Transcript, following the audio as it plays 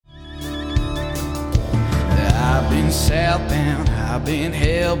southbound, I've been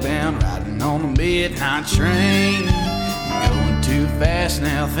hellbound, riding on the midnight train. Going too fast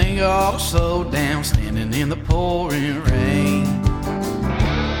now, think I ought to slow down, standing in the pouring rain.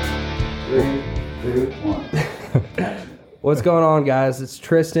 3, 2, 1. What's going on, guys? It's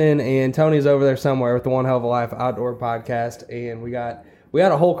Tristan, and Tony's over there somewhere with the One Hell of a Life Outdoor Podcast, and we got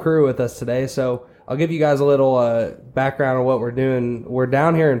a whole crew with us today. So I'll give you guys a little background on what we're doing. We're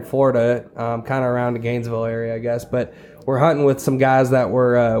down here in Florida, kind of around the Gainesville area, I guess, but we're hunting with some guys that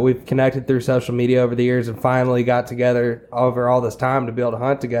we've connected through social media over the years, and finally got together over all this time to be able to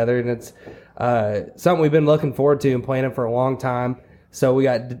hunt together. And it's something we've been looking forward to and planning for a long time. So we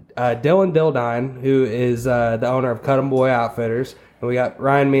got Dildine, who is the owner of Cut 'em Boy Outfitters, and we got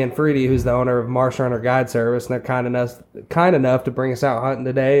Ryan Manfready, who's the owner of Marsh Runner Guide Service, and they're kind enough to bring us out hunting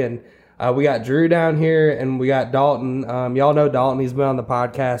today. And we got Drew down here, and we got Dalton. Y'all know Dalton; he's been on the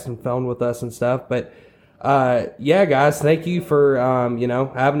podcast and filmed with us and stuff. But yeah, guys, thank you for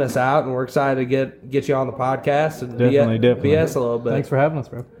having us out, and we're excited to get you on the podcast and definitely BS a little bit. Thanks for having us,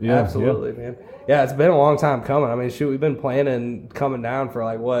 bro. Yeah, absolutely, man. Yeah, it's been a long time coming. I mean, shoot, we've been planning coming down for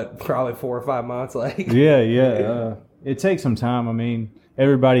probably 4 or 5 months. Yeah. It takes some time. I mean,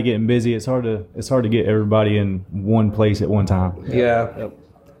 everybody getting busy. It's hard to get everybody in one place at one time. Yeah. Yep.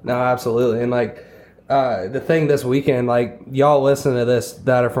 No, absolutely. And the thing this weekend, y'all listen to this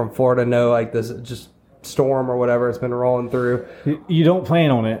that are from Florida know this just storm or whatever it's been rolling through. You don't plan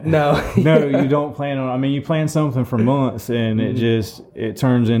on it. No. No, you don't plan on it. I mean, you plan something for months, and it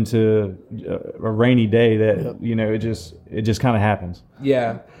turns into a rainy day that it just kind of happens.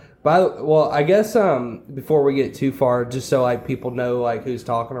 Yeah. I guess before we get too far, just so people know who's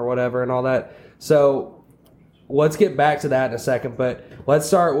talking or whatever and all that. So let's get back to that in a second, but let's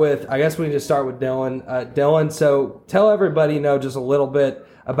start with, I guess we can just start with Dylan. Dylan, so tell everybody just a little bit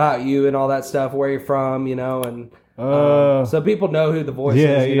about you and all that stuff, where you're from, and so people know who the voice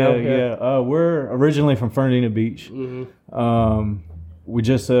is. Yeah. We're originally from Fernandina Beach. Mm-hmm. We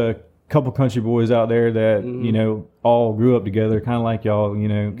just a couple country boys out there that all grew up together, kind of like y'all,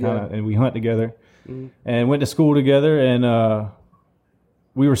 and we hunt together, and went to school together, and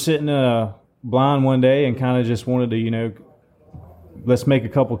we were sitting blind one day and kind of just wanted to let's make a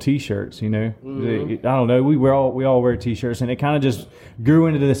couple T-shirts, I don't know. We all wear T-shirts, and it kind of just grew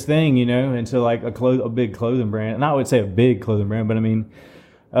into this thing, into a big clothing brand. And I would say a big clothing brand, but I mean,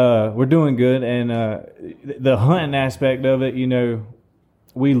 we're doing good. And the hunting aspect of it,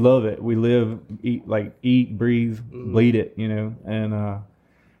 we love it. We live, eat, breathe, bleed it, And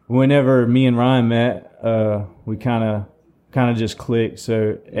whenever me and Ryan met, we kind of just clicked.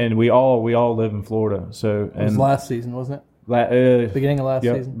 So, and we all live in Florida. So, it was last season, wasn't it? Beginning of last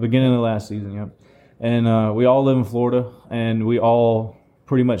season. Beginning of last season, yep. And we all live in Florida, and we all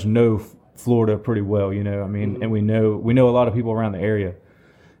pretty much know Florida pretty well, and we know a lot of people around the area.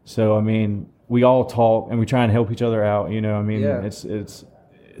 So, I mean, we all talk, and we try and help each other out, It's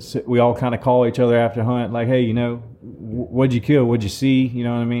we all kind of call each other after hunt, hey, what'd you kill? What'd you see? You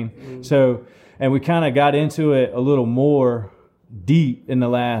know what I mean? Mm-hmm. So, and we kind of got into it a little more deep in the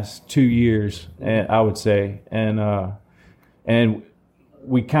last 2 years, I would say. And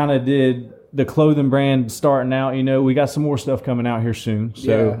we kind of did the clothing brand starting out. We got some more stuff coming out here soon.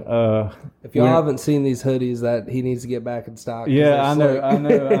 So if y'all haven't seen these hoodies, that he needs to get back in stock. Yeah, I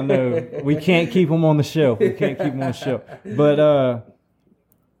know. We can't keep them on the shelf. But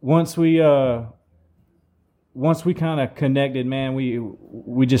once we kind of connected, man,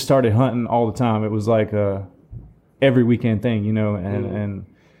 we just started hunting all the time. It was like every weekend thing, and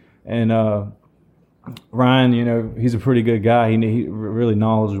Ryan, he's a pretty good guy. He's really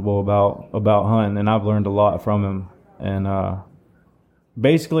knowledgeable about hunting, and I've learned a lot from him. And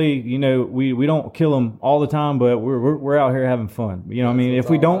basically, we don't kill them all the time, but we're out here having fun.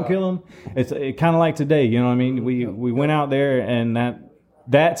 If we don't kill them, it's kind of like today. We went out there, and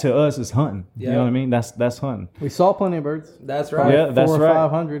that to us is hunting. Yeah. You know what I mean? That's hunting. We saw plenty of birds. That's right. Yeah, that's 400 or right.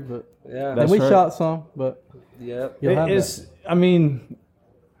 500, but That's we right. shot some, but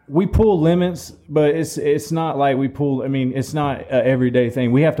we pull limits, but it's not like we pull. It's not an everyday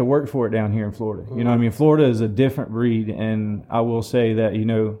thing. We have to work for it down here in Florida. Florida is a different breed, and I will say that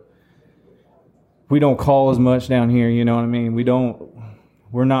we don't call as much down here. You know what I mean?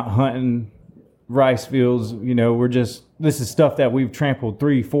 We're not hunting rice fields. This is stuff that we've trampled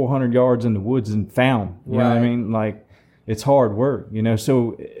 300-400 yards in the woods and found. You know what I mean? It's hard work.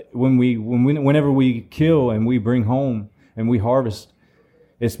 So whenever we kill and we bring home and we harvest,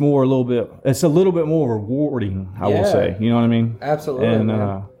 it's a little bit more rewarding, I will say. You know what I mean? Absolutely. And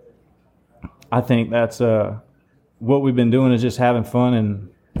I think that's what we've been doing is just having fun and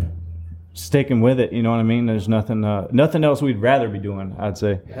sticking with it. You know what I mean? There's nothing else we'd rather be doing, I'd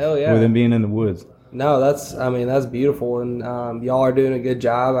say. Hell yeah. Than being in the woods. No, that's beautiful, and y'all are doing a good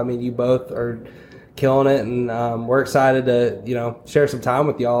job. I mean, you both are killing it, and we're excited to share some time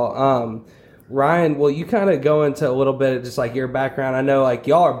with y'all. Ryan, will you kind of go into a little bit of just like your background? I know like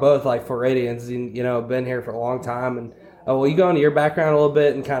y'all are both like Floridians, and been here for a long time, and will you go into your background a little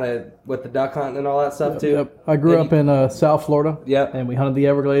bit and kind of with the duck hunting and all that stuff too? Yep. I grew up in South Florida. Yep. And we hunted the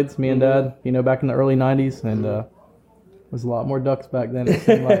Everglades, me and Dad, back in the early 90s, and was a lot more ducks back then, it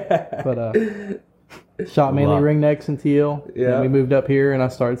seemed like. But shot mainly ringnecks and teal. Yeah. And we moved up here, and I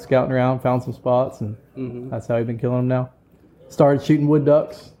started scouting around, found some spots, and that's how we've been killing them now. Started shooting wood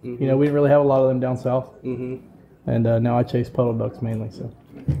ducks. We didn't really have a lot of them down south. And now I chase puddle ducks mainly. So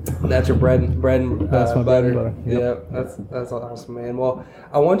that's your bread and that's my butter. bread and butter. Yep. Yeah, that's awesome, man. Well,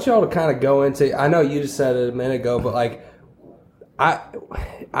 I want y'all to kind of go into. I know you just said it a minute ago, but like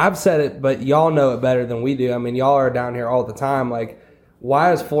I've said it, but y'all know it better than we do. I mean, y'all are down here all the time. Like,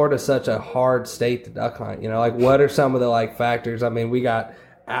 why is Florida such a hard state to duck hunt? Like, what are some of the like factors? I mean, we got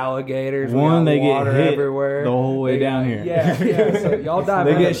alligators. They water get hit everywhere the whole way down here. Yeah. So y'all dive.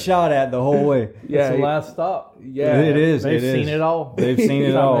 They get shot at the whole way. Yeah, it's the last stop. Yeah, it is. They've seen it all. They've seen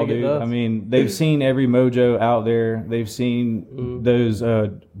it all, dude. Does. I mean, they've seen every mojo out there. They've seen those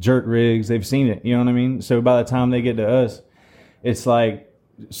jerk rigs. They've seen it. You know what I mean? So by the time they get to us, it's like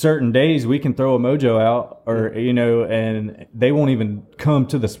certain days we can throw a mojo out, or and they won't even come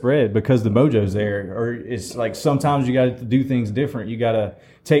to the spread because the mojo's there. Or it's like sometimes you got to do things different. You got to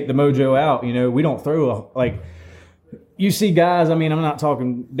take the mojo out. We don't throw you see guys. I mean, I'm not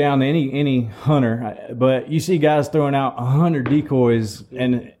talking down to any hunter, but you see guys throwing out 100 decoys,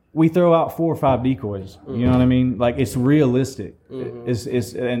 and we throw out 4 or 5 decoys. You know what I mean? Like, it's realistic.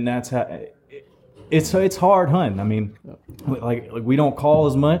 It's and that's how. It's hard hunting. I mean, like we don't call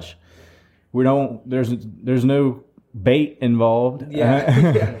as much. We don't. There's no bait involved.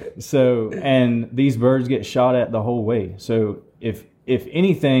 Yeah. So, and these birds get shot at the whole way. So if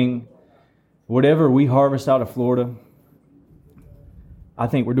anything, whatever we harvest out of Florida, I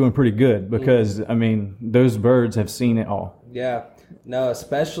think we're doing pretty good because I mean those birds have seen it all. Yeah. No,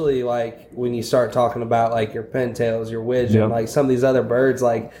 especially like when you start talking about like your pintails, your widgeon, like some of these other birds,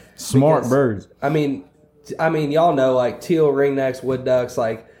 like smart birds. I mean, y'all know like teal, ringnecks, wood ducks,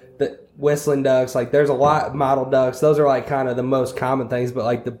 like the whistling ducks. Like there's a lot mottled ducks. Those are like kind of the most common things. But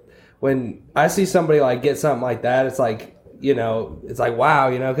like when I see somebody like get something like that, it's like it's like wow,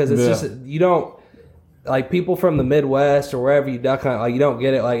 because it's just you don't. Like people from the Midwest or wherever you duck hunt, like you don't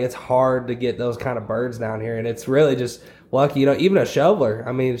get it. Like it's hard to get those kind of birds down here, and it's really just lucky. Even a shoveler.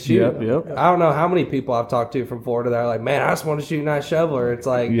 I mean, shoot, I don't know how many people I've talked to from Florida that are like, man, I just want to shoot a nice shoveler. It's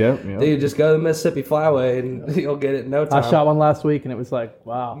like, dude, just go to the Mississippi Flyway and you'll get it in no time. I shot one last week, and it was like,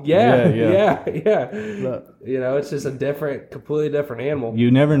 wow. Yeah. But, it's just a completely different animal. You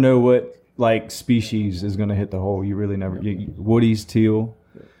never know what like species is going to hit the hole. You really never. Woodies, teal,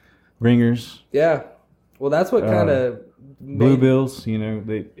 ringers. Yeah. Well, that's what kind of bluebills,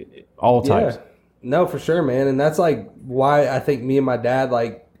 all types. Yeah. No, for sure, man. And that's like why I think me and my dad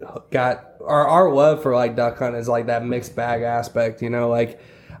like got our love for like duck hunting is like that mixed bag aspect. Like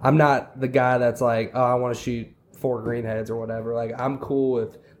I'm not the guy that's like, oh, I want to shoot 4 greenheads or whatever. Like I'm cool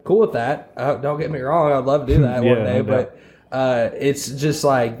with that. Don't get me wrong, I'd love to do that one day, but it's just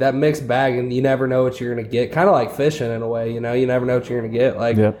like that mixed bag, and you never know what you're gonna get. Kind of like fishing in a way, you never know what you're gonna get.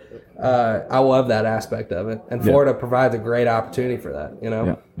 Like. I love that aspect of it, and Florida provides a great opportunity for that.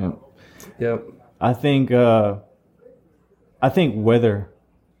 Yep. I think weather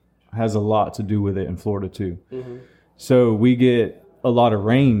has a lot to do with it in Florida too. So we get a lot of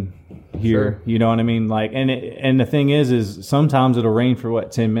rain here. Sure. You know what I mean? Like, and the thing is sometimes it'll rain for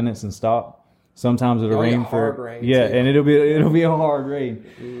 10 minutes and stop. Sometimes it'll rain for rain too. And it'll be a hard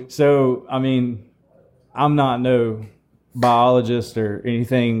rain. So I mean, I'm not no biologist or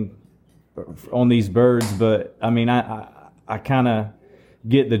anything on these birds, but I mean I kind of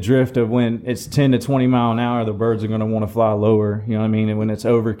get the drift of when it's 10 to 20 mile an hour, the birds are going to want to fly lower, you know what I mean? And when it's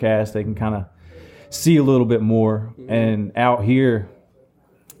overcast, they can kind of see a little bit more. And out here,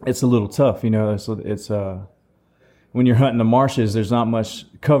 it's a little tough, it's when you're hunting the marshes, there's not much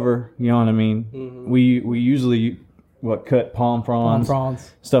cover, you know what I mean? We usually cut palm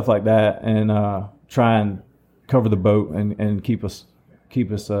fronds, stuff like that, and try and cover the boat and keep us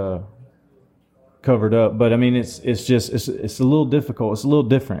covered up. But I mean, it's a little difficult. It's a little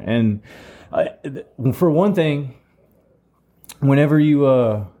different. And for one thing, whenever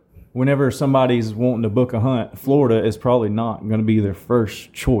somebody's wanting to book a hunt, Florida is probably not going to be their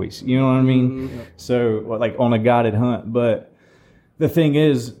first choice. You know what I mean? So like on a guided hunt. But the thing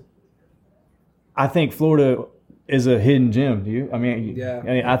is, I think Florida is a hidden gem. Do you? I mean,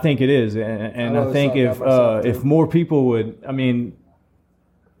 I think it is, and I think if more people would, I mean,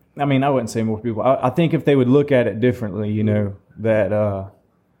 I wouldn't say more people. I think if they would look at it differently, that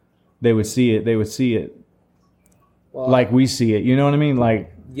they would see it. They would see it like we see it. You know what I mean?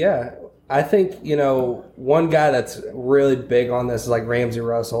 Like, yeah. I think, one guy that's really big on this is like Ramsey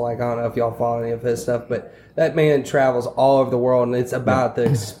Russell. Like, I don't know if y'all follow any of his stuff, but that man travels all over the world, and it's about the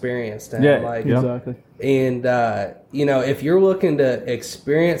experience to him. Yeah, like, exactly. And, if you're looking to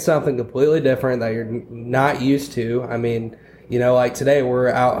experience something completely different that you're not used to, I mean, like today we're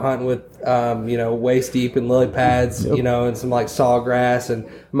out hunting with, waist deep in lily pads, and some like sawgrass, and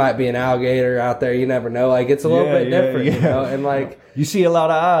might be an alligator out there. You never know. Like, it's a little bit different, and like, you see a lot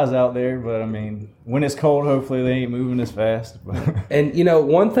of eyes out there, but I mean, when it's cold, hopefully they ain't moving as fast. And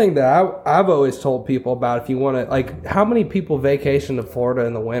one thing that I've always told people about, if you want to, like, how many people vacation to Florida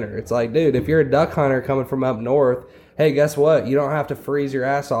in the winter? It's like, dude, if you're a duck hunter coming from up north, hey, guess what? You don't have to freeze your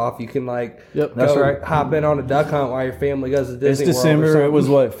ass off. You can that's right. Hop in on a duck hunt while your family goes to Disney It's World. December. It was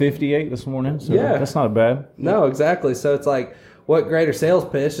 58 this morning. So that's not bad. No, exactly. So it's like, what greater sales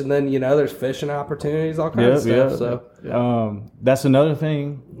pitch? And then there's fishing opportunities, all kinds of stuff. So that's another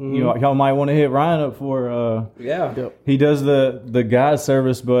thing. Y'all might want to hit Ryan up for. He does the guide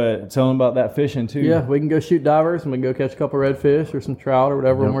service, but tell him about that fishing too. Yeah, we can go shoot divers and we can go catch a couple redfish or some trout or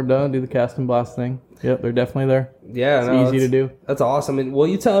whatever when we're done. Do the cast and blast thing. Yep, they're definitely there. Yeah, it's easy to do. That's awesome. And will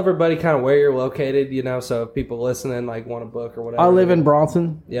you tell everybody kind of where you're located? So if people listening want a book or whatever. I live in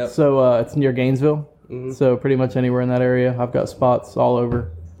Bronson. Yep. So it's near Gainesville. Mm-hmm. So pretty much anywhere in that area. I've got spots all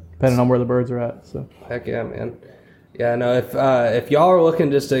over, depending on where the birds are at. So heck yeah, man. Yeah, no. If y'all are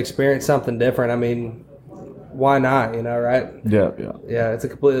looking just to experience something different, I mean, why not? Right? Yeah. Yeah, it's a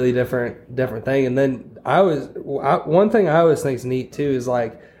completely different thing. And then one thing I always think is neat too is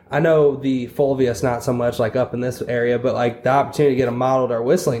like, I know the Fulvius not so much like up in this area, but like the opportunity to get a mottled or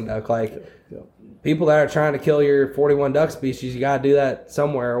whistling duck, like. People that are trying to kill your 41 duck species, you got to do that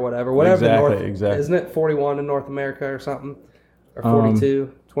somewhere or whatever. Exactly. Isn't it 41 in North America or something? Or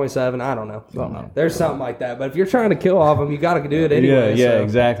 42, 27? I don't know. There's something like that. But if you're trying to kill off them, you got to do it anyway. Yeah,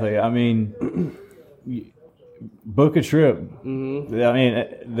 exactly. I mean, book a trip. Mm-hmm. I mean,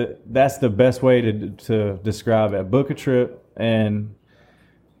 that's the best way to describe it. Book a trip and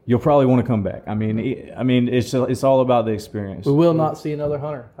you'll probably want to come back. I mean, it's all about the experience. We will not see another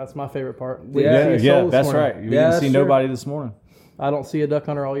hunter. That's my favorite part. Yeah, that's right. You didn't see nobody this morning. I don't see a duck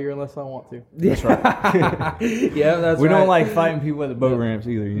hunter all year unless I want to. That's right. Yeah, that's we right. don't like fighting people at the boat ramps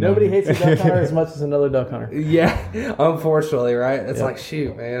either. Nobody hates a duck hunter as much as another duck hunter. Yeah, unfortunately, right? It's like,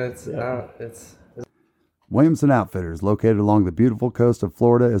 shoot, man. It's Williamson Outfitters, located along the beautiful coast of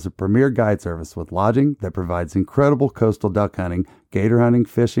Florida, is a premier guide service with lodging that provides incredible coastal duck hunting, gator hunting,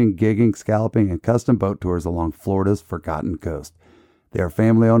 fishing, gigging, scalloping, and custom boat tours along Florida's Forgotten Coast. They are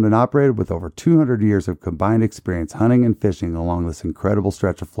family-owned and operated with over 200 years of combined experience hunting and fishing along this incredible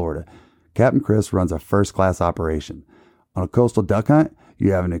stretch of Florida. Captain Chris runs a first-class operation. On a coastal duck hunt,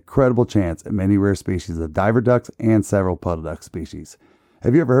 you have an incredible chance at many rare species of diver ducks and several puddle duck species.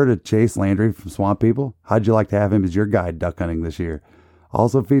 Have you ever heard of Chase Landry from Swamp People? How'd you like to have him as your guide duck hunting this year?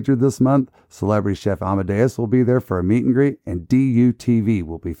 Also featured this month, celebrity chef Amadeus will be there for a meet and greet, and DUTV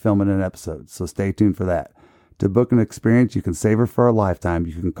will be filming an episode, so stay tuned for that. To book an experience you can savor for a lifetime,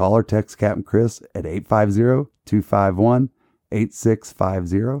 you can call or text Captain Chris at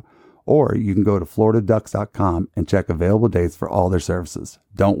 850-251-8650, or you can go to floridaducks.com and check available dates for all their services.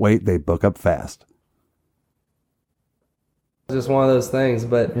 Don't wait, they book up fast. Just one of those things,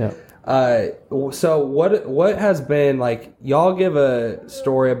 but so what has been like? Y'all give a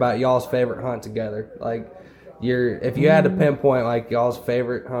story about y'all's favorite hunt together. Like, if you had to pinpoint like y'all's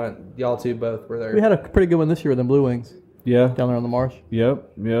favorite hunt, y'all two both were there. We had a pretty good one this year with them blue wings. Yeah, down there on the marsh.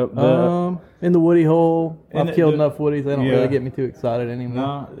 Yep. In the woody hole, I've killed enough woodies. They don't really get me too excited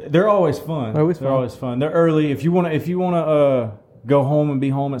anymore. No, they're always fun. They're always fun. They're early. If you want to go home and be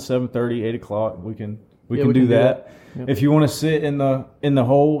home at 7:30, 8 o'clock, we can do that. Yep. If you want to sit in the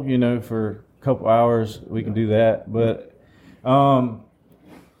hole, for a couple hours, we can do that. But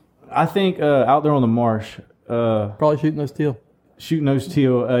I think out there on the marsh, probably shooting those teal,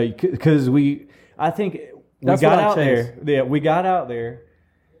 because I think we got out there. Yeah, we got out there,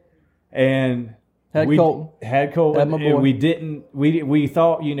 and had Colton, had my boy. We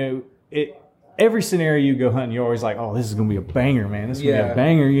thought, every scenario you go hunting, you're always like, oh, this is going to be a banger, man. This is going to be a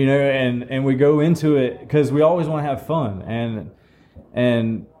banger, and we go into it because we always want to have fun.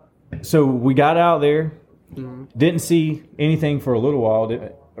 And so we got out there, didn't see anything for a little while,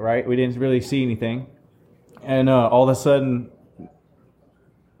 right? We didn't really see anything. And all of a sudden,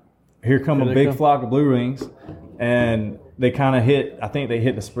 here come a big flock of blue wings, and they kind of hit. I think they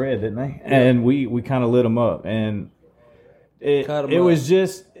hit the spread, didn't they? Yeah. And we kind of lit them up, and it was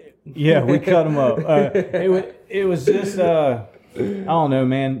just we cut them up. It was just I don't know,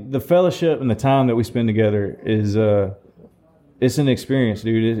 man. The fellowship and the time that we spend together is it's an experience,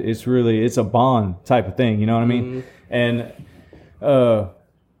 dude. It's a bond type of thing. You know what I mean? And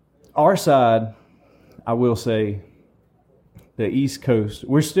our side, I will say, the East Coast.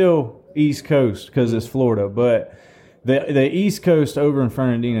 We're still East Coast because it's Florida, but the East Coast over in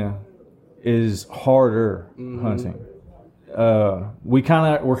Fernandina is harder hunting. We're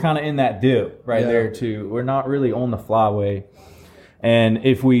kind of in that dip there too. We're not really on the flyway, and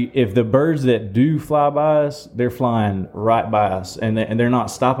if the birds that do fly by us, they're flying right by us, and they're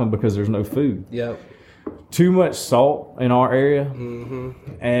not stopping because there's no food. Yep. Too much salt in our area,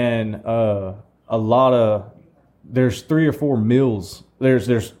 and a lot of there's 3 or 4 mills.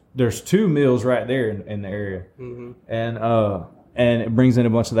 There's 2 mills right there in the area, and it brings in a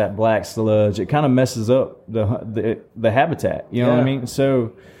bunch of that black sludge. It kind of messes up the habitat. You know what I mean?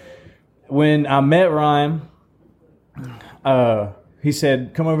 So when I met Ryan, he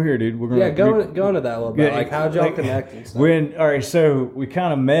said, "Come over here, dude. We're gonna go into that a little bit. Like, how'd y'all connect and stuff?" So we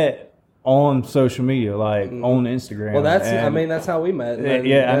kind of met on social media, like on Instagram. Well, that's how we met.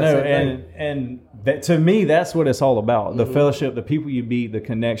 I know, and that, to me, that's what it's all about. The fellowship, the people you meet, the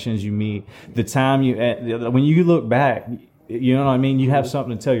connections you meet, the time when you look back, you know what I mean? You have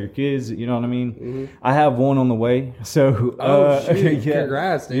something to tell your kids, you know what I mean? I have one on the way. So,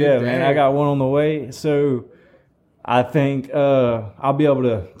 congrats, dude. Yeah, man, I got one on the way. So I think I'll be able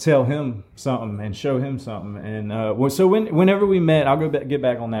to tell him something and show him something. And so whenever we met, I'll get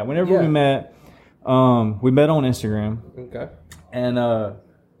back on that. Whenever we met on Instagram. Okay. And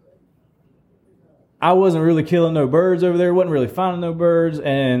I wasn't really killing no birds over there. Wasn't really finding no birds.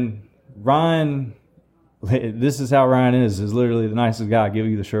 And Ryan, this is how Ryan is literally the nicest guy. Give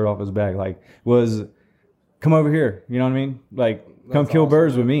you the shirt off his back. Like, come over here. You know what I mean? Like, come kill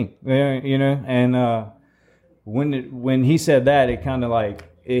birds with me. You know? And when he said that, it kind of like,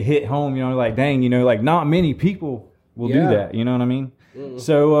 it hit home, you know, like, dang, you know, like not many people will do that. You know what I mean?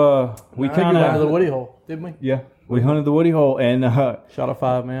 So we kind of... hunted the Woody Hole, didn't we? Yeah. We hunted the Woody Hole and... shot a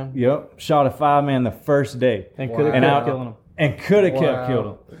 5-man. Yep. Shot a 5-man the first day. And could have kept killing him. And could have kept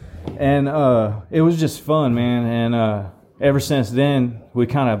killing him. And it was just fun, man. And ever since then, we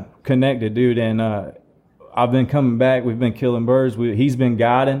kind of connected, dude. And I've been coming back. We've been killing birds. He's been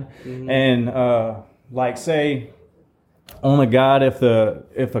guiding. And like, say, on a guide, if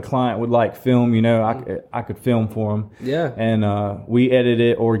a client would like film, you know, I could film for him. Yeah. And we edit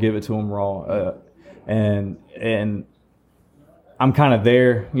it or give it to him raw. And I'm kind of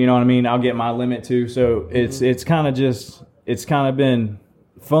there, you know what I mean? I'll get my limit too. So it's kind of been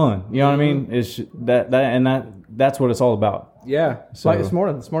fun. You know what I mean? It's that's what it's all about. Yeah. So, like this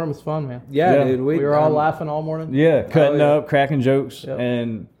morning. This morning was fun, man. Yeah, dude. We were all laughing all morning. Yeah, cutting up, cracking jokes. Yep.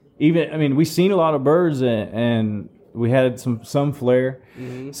 And even, I mean, we seen a lot of birds and we had some flare.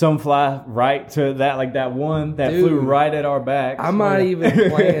 Some fly right to that, like that one that flew right at our back. I'm not even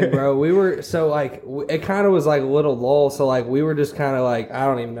playing, bro. We were, so like, it kind of was like a little lull. So like, we were just kind of like, I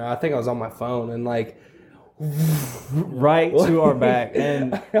don't even know. I think I was on my phone and like, right to our back,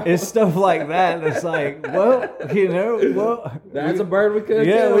 and it's stuff like that that's like, well, you know, that's a bird we could have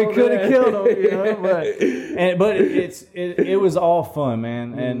killed. Yeah, we could have killed him, you know, but it was all fun,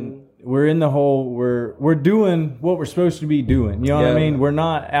 man. And we're in the hole, we're doing what we're supposed to be doing, you know what I mean? We're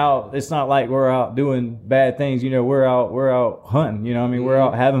not out, it's not like we're out doing bad things, you know. We're out hunting, you know what I mean? We're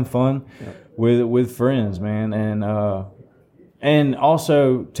out having fun with friends, man. And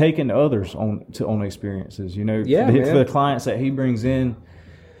also taking others on experiences, you know. For the clients that he brings in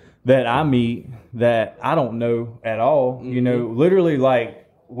that I meet that I don't know at all, you know, literally like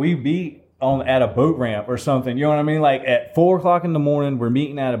we beat at a boat ramp or something, you know what I mean? Like at 4:00 in the morning, we're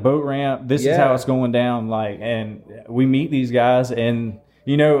meeting at a boat ramp. This is how it's going down. Like, and we meet these guys and,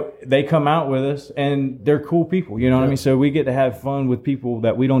 you know, they come out with us and they're cool people, you know what I mean? So we get to have fun with people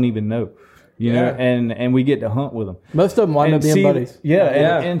that we don't even know. You know, and we get to hunt with them. Most of them wind up being buddies.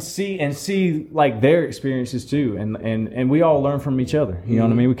 And see like their experiences too, and we all learn from each other. You know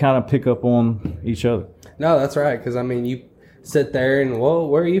what I mean? We kind of pick up on each other. No, that's right. Because I mean, you sit there and, well,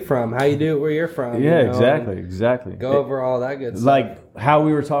 where are you from? How you do it where you're from? Yeah, you know, exactly. Go over all that good stuff. Like how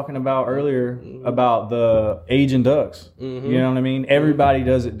we were talking about earlier about the aging ducks. You know what I mean? Everybody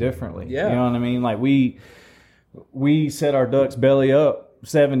does it differently. Yeah. You know what I mean? Like we set our ducks belly up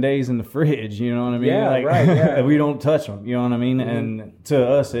 7 days in the fridge. You know what I mean? Yeah, like, right. Yeah. We don't touch them. You know what I mean? And to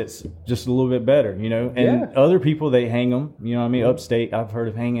us, it's just a little bit better. You know, and other people, they hang them. You know what I mean? Upstate, I've heard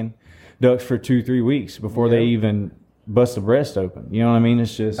of hanging ducks for 2-3 weeks before they even bust the breast open. You know what I mean?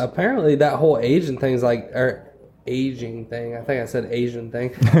 It's just apparently that whole Asian thing's like, or aging thing. I think I said Asian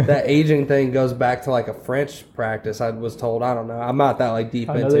thing. That aging thing goes back to like a French practice. I was told. I don't know. I'm not that like deep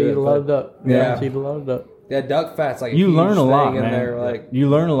I know into they it. eat a lot of duck. Yeah. They eat a lot of duck. Yeah, duck fat's like a you huge learn a lot, thing in man. there. Like You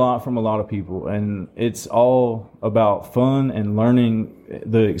learn a lot from a lot of people, and it's all about fun and learning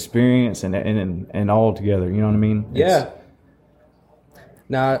the experience and all together. You know what I mean? yeah.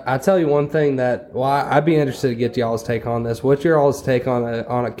 Now I tell you one thing that I'd be interested to get y'all's take on this. What's your all's take on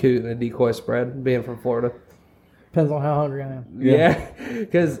a coot and a decoy spread? Being from Florida. Depends on how hungry I am. Yeah,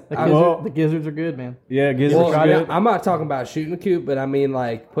 because The gizzards are good, man. Yeah, gizzards are good. I'm not talking about shooting a coot, but I mean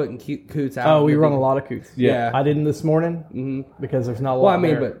like putting coots out. Oh, we run a lot of coots. Yeah. I didn't this morning because there's not a lot. Well, I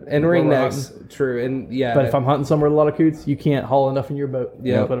mean, there. but and Where we're ringnecks, hunting. true, and yeah. But if I'm hunting somewhere with a lot of coots, you can't haul enough in your boat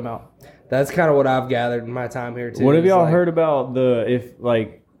to put them out. That's kind of what I've gathered in my time here too. What have is y'all like- heard about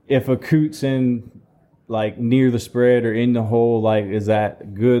if a coot's in like near the spread or in the hole, like is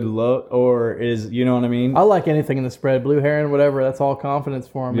that good luck or is, you know what I mean? I like anything in the spread, blue heron, whatever. That's all confidence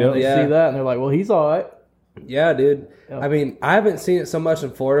for them. Yep. They Yeah. see that and they're like, well, he's all right. Yeah, dude. Yep. I mean, I haven't seen it so much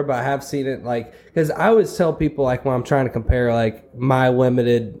in Florida, but I have seen it like because I always tell people like when I'm trying to compare like my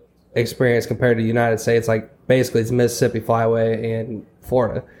limited experience compared to the United States, like basically it's Mississippi Flyway and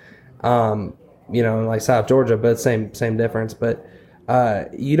Florida, you know, and like South Georgia, but same difference, but.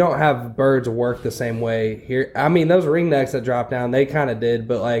 You don't have birds work the same way here. I mean, those ringnecks that drop down, they kind of did,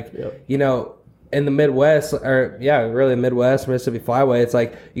 but like, you know, in the Midwest, or really Midwest, Mississippi Flyway, it's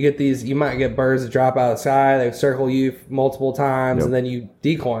like you get these, you might get birds that drop out of the sky, they circle you multiple times, and then you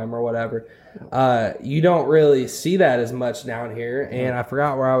decoy them or whatever. You don't really see that as much down here, and I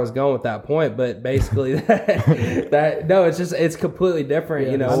forgot where I was going with that point, but basically it's completely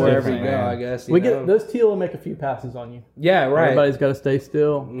different, you know, wherever you go, I guess. You know? Get those teal will make a few passes on you. Yeah, right. Everybody's got to stay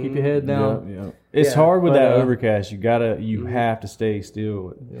still, keep your head down. Yeah. It's Yeah. hard with But, that overcast. You have to stay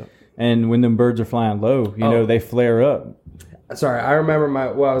still. And when them birds are flying low, you know, they flare up. Sorry, I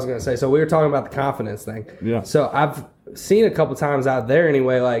remember what I was going to say. So we were talking about the confidence thing. Yeah. So I've seen a couple times out there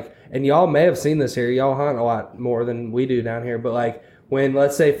anyway, like, and y'all may have seen this here. Y'all hunt a lot more than we do down here. But like when,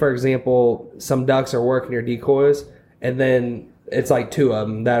 let's say, for example, some ducks are working your decoys and then it's like two of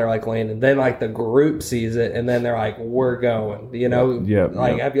them that are like landing. Then like the group sees it and then they're like, we're going, you know? Yeah.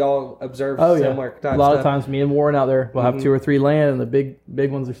 Like, have y'all observed Oh, similar yeah. type A lot stuff? of times, me and Warren out there, we'll have 2 or 3 land, and the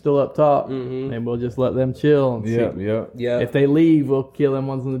big ones are still up top, and we'll just let them chill and see. Yeah. If they leave, we'll kill them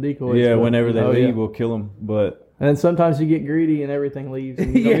ones in the decoys. Yeah, But- whenever they oh, leave, yeah. we'll kill them. But And then sometimes you get greedy and everything leaves.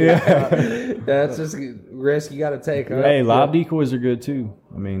 And you don't That's just a risk you got to take. Huh? hey, live decoys are good too.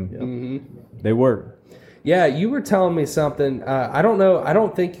 I mean, they work. Yeah, you were telling me something. I don't know. I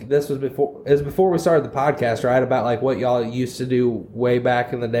don't think this was before. It was before we started the podcast, right? About like what y'all used to do way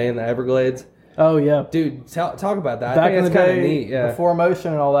back in the day in the Everglades. Oh, yeah. Dude, talk about that. Back I think in it's the kind of day, neat. Yeah. before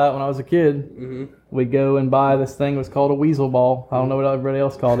motion and all that, when I was a kid, we'd go and buy this thing. It was called a weasel ball. I don't know what everybody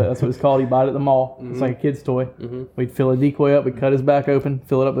else called it. That's what it's called. You buy it at the mall. It's like a kid's toy. We'd fill a decoy up. We'd cut his back open,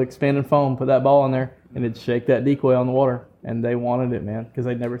 fill it up with expanded foam, put that ball in there, and it'd shake that decoy on the water. And they wanted it, man, because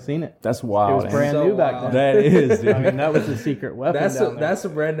they'd never seen it. That's It wild. was brand So new back wild. then. That is, dude. I mean, that was the secret weapon down there. That's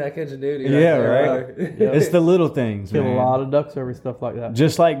some redneck ingenuity. Yeah, there, right. brother. It's the little things, Kill man. a lot of ducks over stuff like that.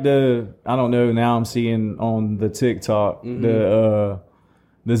 Just like I don't know, now I'm seeing on the TikTok, the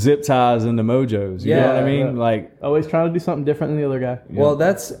zip ties and the mojos. You know what I mean? Yeah. Like, Always trying to do something different than the other guy. Well,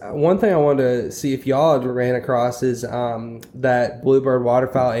 that's one thing I wanted to see if y'all had ran across is that bluebird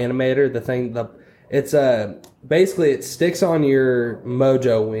waterfowl animator. The thing, it's basically it sticks on your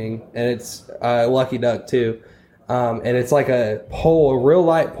mojo wing, and it's lucky duck too. And it's like a pole, a real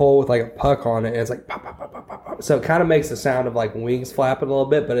light pole with like a puck on it, and it's like pop, pop, pop, pop, pop, pop. So it kind of makes the sound of like wings flapping a little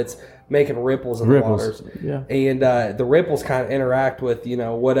bit, but it's making ripples in the waters. Yeah. And the ripples kind of interact with, you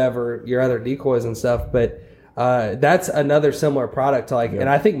know, whatever your other decoys and stuff. But that's another similar product to like, and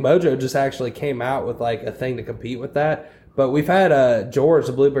I think Mojo just actually came out with like a thing to compete with that. But we've had George,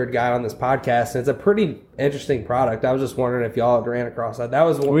 the Bluebird guy, on this podcast, and it's a pretty interesting product. I was just wondering if y'all had ran across that. That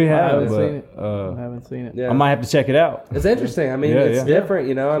was one we I have, haven't but seen it. I haven't seen it. Yeah. I might have to check it out. It's interesting. I mean, Yeah, it's yeah. different,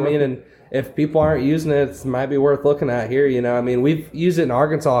 you know. I mean, and if people aren't using it, it might be worth looking at here, you know. I mean, we've used it in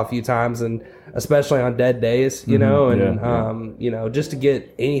Arkansas a few times, and especially on dead days, you know, and you know, just to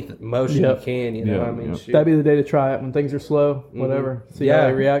get any motion you can, you know. Yeah, I mean, yeah. shoot. That'd be the day to try it when things are slow, whatever. See how Yeah.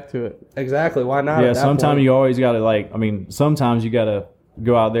 they react to it. Exactly. Why not? Yeah, at that sometimes point? you always got to sometimes you got to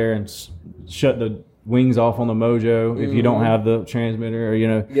go out there and shut the wings off on the Mojo if you don't have the transmitter, or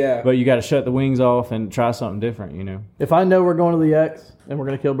Yeah. But you got to shut the wings off and try something different, If I know we're going to the X and we're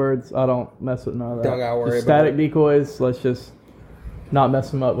going to kill birds, I don't mess with none of that. Don't gotta worry Just about static decoys. Let's just not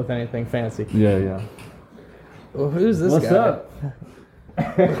mess them up with anything fancy. Yeah. Well, who's this What's guy? up?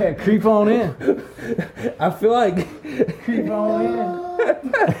 Creep on in. I feel like Creep on in.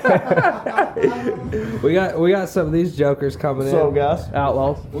 we got some of these jokers coming in. What's up, guys?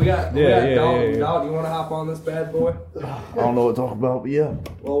 Outlaws. We got Yeah, Dalton. yeah. Dalton, you want to hop on this bad boy? I don't know what to talk about, but yeah.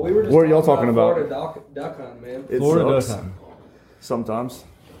 Well, we were just What are y'all talking about? Florida duck hunt, man. It Florida sucks. does something. Sometimes.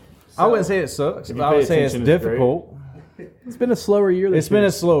 I wouldn't say it sucks. If But you I pay would say it's attention, it's difficult. It's been a slower year this It's been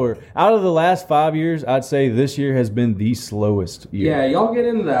a slower. Out of the last 5 years, I'd say this year has been the slowest year. Yeah, y'all get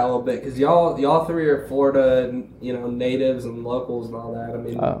into that a little bit because y'all three are Florida, natives and locals and all that. I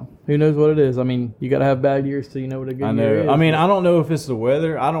mean, who knows what it is? I mean, you got to have bad years till you know what a good I year is. know. I mean, I don't know if it's the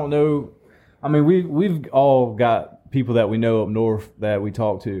weather. I don't know. I mean, we've all got people that we know up north that we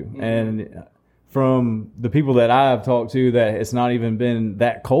talk to, and from the people that I've talked to, that it's not even been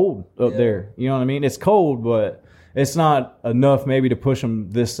that cold up there. You know what I mean? It's cold, but it's not enough maybe to push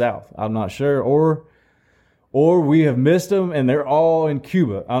them this south. I'm not sure, or we have missed them and they're all in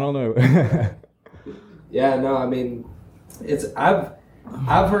Cuba. I don't know. yeah, no, I mean,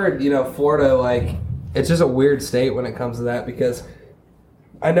 I've heard Florida, like, it's just a weird state when it comes to that, because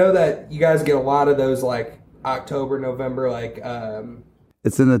I know that you guys get a lot of those like October, November, like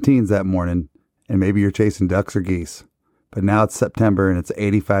It's in the teens that morning, and maybe you're chasing ducks or geese. But now it's September and it's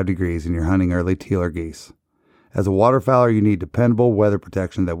 85 degrees and you're hunting early teal or geese. As a waterfowler, you need dependable weather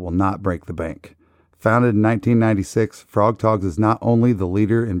protection that will not break the bank. Founded in 1996, Frog Togs is not only the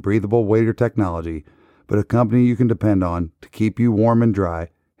leader in breathable wader technology, but a company you can depend on to keep you warm and dry,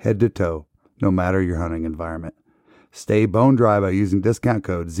 head to toe, no matter your hunting environment. Stay bone dry by using discount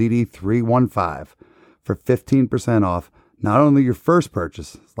code ZD315 for 15% off not only your first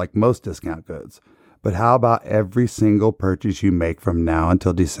purchase, like most discount codes, but how about every single purchase you make from now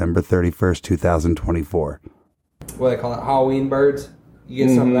until December 31st, 2024? what they call it, Halloween birds. You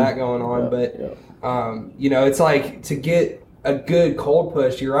get some of that going on, but it's like to get a good cold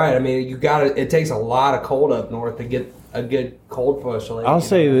push. You're right. I mean, it takes a lot of cold up north to get a good cold push. Like, I'll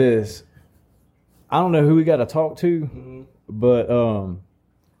say this. I don't know who we got to talk to, but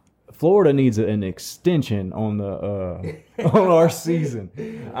Florida needs an extension on the on our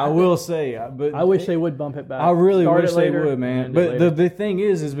season. I will say, but I wish they would bump it back. I really Start wish it they later, would, man. end it But later. the thing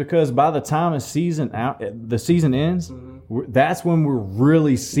is because by the time the season ends, that's when we're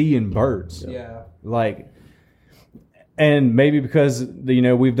really seeing birds. yeah. Like, and maybe because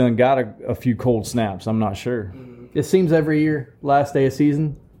we've got a few cold snaps. I'm not sure. It seems every year, last day of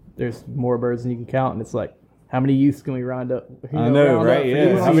season, there's more birds than you can count, and it's like, how many youths can we round up? I know, round right? up for Yeah.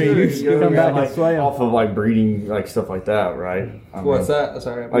 youths? How many Sure, youths you come back and like, sway 'em. off of like breeding, like stuff like that, right? I What's mean, that?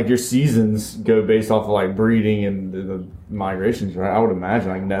 Sorry. Like your seasons go based off of like breeding and the migrations, right? I would imagine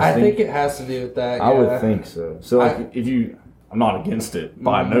like I nesting. think it has to do with that. I yeah. would think so. So like I'm not against it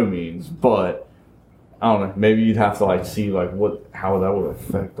by no means, but I don't know. Maybe you'd have to like see like how that would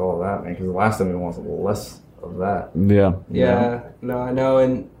affect all that, man. Because the last time it was less of that. Yeah. Yeah, no, I know,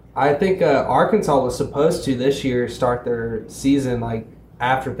 and I think Arkansas was supposed to this year start their season like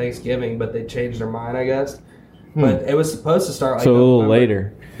after Thanksgiving, but they changed their mind, I guess. But it was supposed to start like So a little November.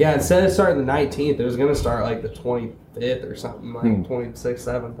 later. Yeah, instead of starting the 19th, it was going to start like the 25th or something, like 26th,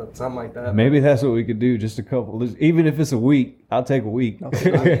 7th, something like that. Maybe that's what we could do. Just a couple. Even if it's a week, I'll take a week. I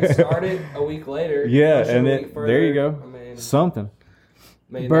mean, start it a week later. Yeah, push it and a then week further. there you go. I mean, Something.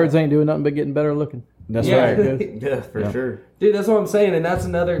 Birds ain't doing nothing but getting better looking. That's Yeah. right. Yeah, for sure. Dude, that's what I'm saying, and that's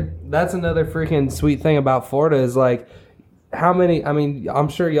another freaking sweet thing about Florida is like how many. I mean, I'm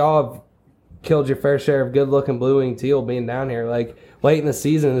sure y'all have killed your fair share of good-looking blue-winged teal being down here. Like late in the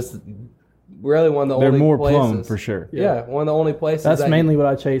season, it's really one of the They're only more places. plum for sure. Yeah, one of the only places. That's that mainly what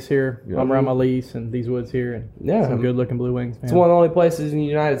I chase here. Yeah. I'm around my lease and these woods here, and Yeah. some good looking blue wings. Man. It's one of the only places in the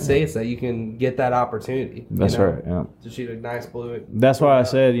United States that you can get that opportunity. That's right. Yeah. To shoot a nice blue. That's why I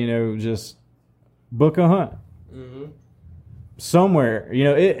said, just book a hunt somewhere.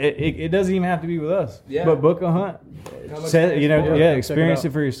 It doesn't even have to be with us. Yeah. But book a hunt. Come Experience out.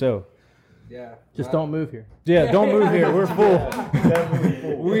 it for yourself. Yeah. Just don't move here. Yeah, don't move here. We're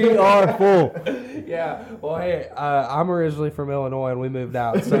full. We are full. Yeah. Well, hey, I'm originally from Illinois and we moved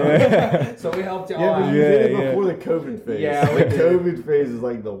out, so so we helped y'all out. You did it before the COVID phase. Yeah, the COVID phase is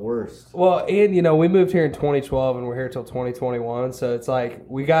like the worst. Well, and we moved here in 2012 and we're here till 2021, so it's like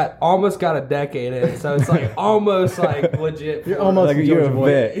we almost got a decade in, so it's like almost like legit. You're almost Like you're a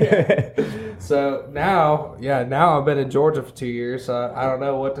vet. Yeah. So now I've been in Georgia for 2 years, so I don't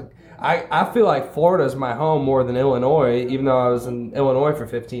know what to. I feel like Florida's my home more than Illinois, even though I was in Illinois for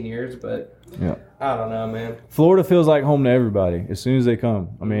 15 years, but Yeah. I don't know, man. Florida feels like home to everybody as soon as they come.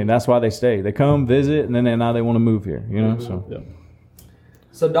 I mean, that's why they stay. They come, visit, and then now they want to move here, So, Yeah.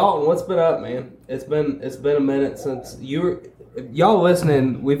 So Dalton, what's been up, man? It's been a minute since y'all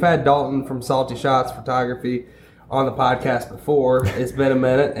listening. We've had Dalton from Salty Shots Photography on the podcast before. It's been a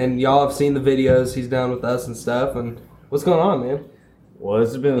minute, and y'all have seen the videos he's done with us and stuff. And what's going on, man? Well,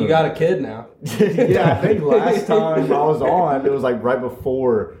 it's been. You got a kid now. Yeah, I think last time I was on, it was like right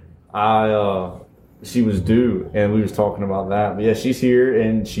before she was due, and we was talking about that. But yeah, she's here,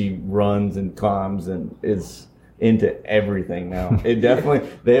 and she runs and climbs and is into everything now. It definitely.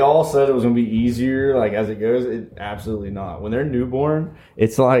 They all said it was gonna be easier, like as it goes. It absolutely not. When they're newborn,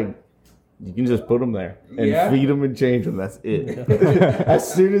 it's like you can just put them there and feed them and change them. That's it.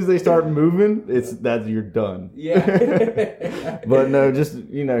 As soon as they start moving, you're done. Yeah. But no, just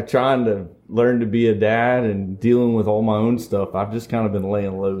trying to learn to be a dad and dealing with all my own stuff. I've just kind of been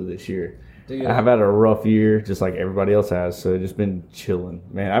laying low this year. Dude. I've had a rough year, just like everybody else has. So just been chilling,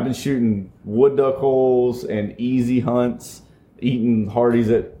 man. I've been shooting wood duck holes and easy hunts, eating Hardee's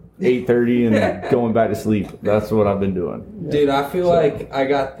at 8:30 and going back to sleep. That's what I've been doing. Dude, I feel like I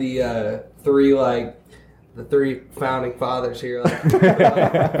got the three founding fathers here,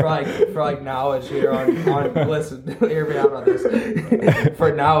 for knowledge here on listen, hear me out on this.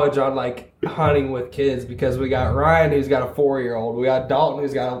 For knowledge on like hunting with kids, because we got Ryan who's got a 4-year-old, we got Dalton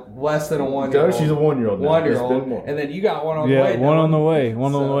who's got less than a 1-year-old. She's a 1-year-old. 1-year-old, and then you got one on the way. One on the way,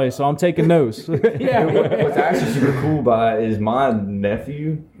 on the way. So I'm taking notes. Yeah. What's actually super cool about it is my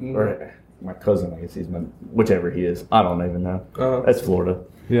nephew, or my cousin, I guess he's whichever he is. I don't even know. That's Florida.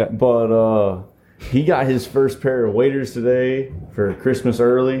 Yeah. But he got his first pair of waders today for Christmas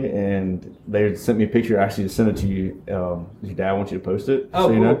early, and they sent me a picture actually to send it to you. Your dad wants you to post it. Oh, so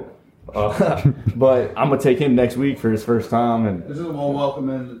cool. You know. But I'm gonna take him next week for his first time, and This is a welcome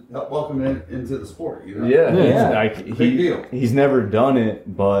in into the sport. yeah. Like, Big deal. He's never done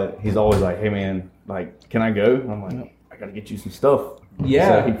it, but he's always like, "Hey man, like, can I go?" And I'm like, "I gotta get you some stuff."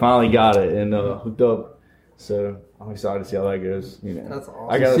 Yeah. So he finally got it and hooked up. So I'm excited to see how that goes. That's awesome.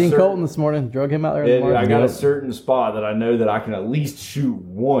 I got a Seen certain- Colton this morning. Drug him out there in the Yeah, morning. I got a certain spot that I know that I can at least shoot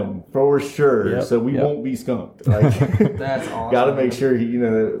one for sure, Yep, so we yep. won't be skunked. Like, That's awesome. got to make sure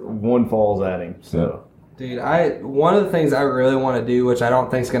that one falls at him. So Dude, one of the things I really want to do, which I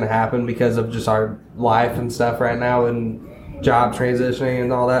don't think is going to happen because of just our life and stuff right now and job transitioning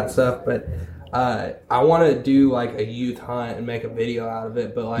and all that stuff, but I want to do like a youth hunt and make a video out of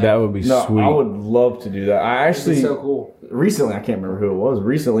it. But like That would be no, sweet. I would love to do that. I actually it's so cool. recently, I can't remember who it was.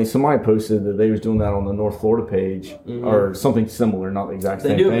 Recently, somebody posted that they was doing that on the North Florida page or something similar, not the exact They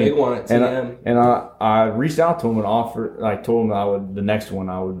same do a thing. big one at TM. And I reached out to him and offered, like, told him that I would the next one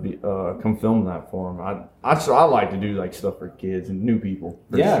I would be come film that for him. I like to do like stuff for kids and new people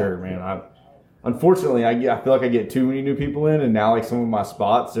for sure, man. Unfortunately, I feel like I get too many new people in, and now like some of my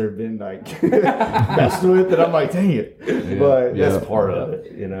spots have been like messed with, and I'm like, dang it. But that's part of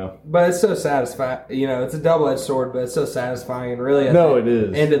it, But it's so satisfying. It's a double-edged sword, but it's so satisfying. And really, at No, the it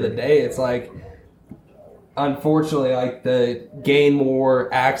is. end of the day, it's like, unfortunately, like the gain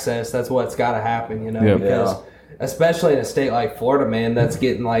more access. That's what's got to happen, Yeah. because especially in a state like Florida, man, that's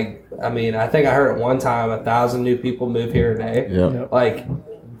getting like, I think I heard at one time 1,000 new people move here a day. Yeah. Like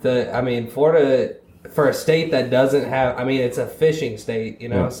Florida, for a state that doesn't have, it's a fishing state,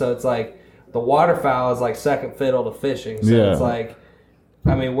 so it's like the waterfowl is like second fiddle to fishing. So it's like,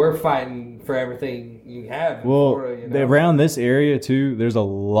 we're fighting for everything you have in Florida. Around this area too, there's a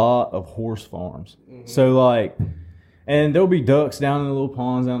lot of horse farms. So like, and there'll be ducks down in the little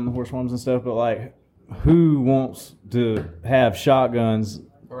ponds down in the horse farms and stuff, but like, who wants to have shotguns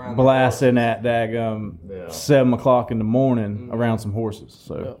Around blasting at daggum 7 o'clock in the morning around some horses?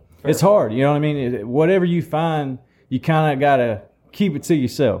 So it's hard, you know what I mean? Whatever you find, you kind of got to keep it to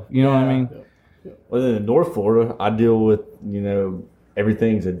yourself, you know what I mean? Well, then in North Florida, I deal with,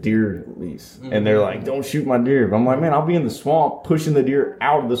 everything's a deer lease. And they're like, don't shoot my deer. But I'm like, man, I'll be in the swamp pushing the deer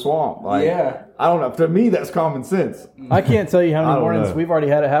out of the swamp. Like, I don't know. To me, that's common sense. I can't tell you how I many don't mornings know. we've already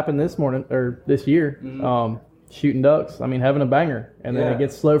had it happen this morning or this year. shooting ducks. I mean, having a banger, and then Yeah. it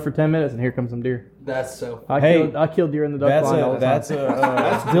gets slow for 10 minutes, and here comes some deer. That's so. I killed deer in the duck blind all the time.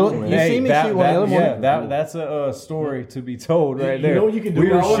 Dylan, you see me shoot one the other morning. That's a story to be told right there. You know what you can do? We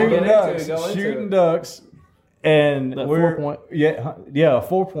were I wanna shooting ducks, and That we're 4-point. a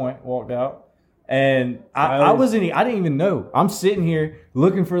 4-point walked out, and I didn't even know. I'm sitting here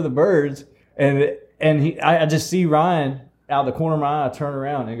looking for the birds, and I just see Ryan out the corner of my eye, turn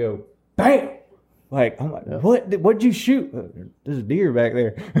around and go, bam. Like, I'm like, what'd you shoot? There's a deer back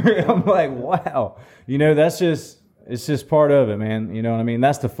there. I'm like, wow. It's just part of it, man. You know what I mean?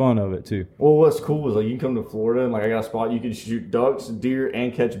 That's the fun of it, too. Well, what's cool is, like, you come to Florida, and, like, I got a spot you can shoot ducks, deer,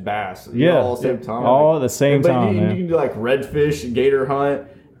 and catch bass. All at the same time. All at the same time, you man. can do, like, redfish, gator hunt,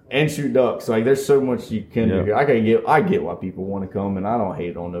 and shoot ducks. So, like, there's so much you can do here. I get why people want to come, and I don't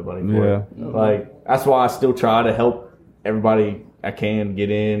hate on nobody for it. Like, that's why I still try to help everybody I can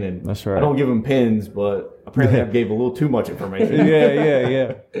get in, and that's right. I don't give them pins, but apparently I gave a little too much information.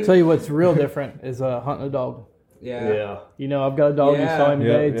 Yeah. Tell you what's real different is hunting a dog. Yeah. I've got a dog. You saw him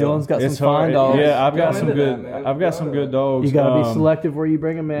today. Dylan's got some fine dogs. Yeah, I've got Go some into good. that, man. I've got some good dogs. You got to be selective where you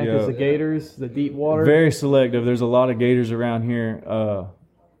bring them, man, because Yeah. the gators, the deep water. Very selective. There's a lot of gators around here.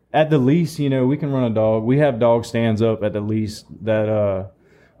 At the least, we can run a dog. We have dog stands up at the least that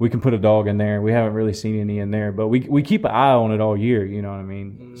we can put a dog in there. We haven't really seen any in there, but we keep an eye on it all year. You know what I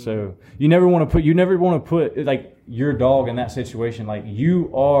mean? So you never want to put like your dog in that situation. Like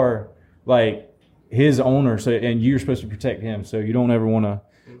you are like his owner, so and you're supposed to protect him. So you don't ever want to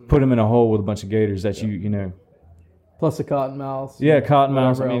put him in a hole with a bunch of gators that you know. Plus the cottonmouths. Yeah,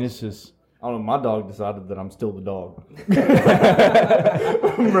 cottonmouths. I mean, else. it's just. I don't know, my dog decided that I'm still the dog.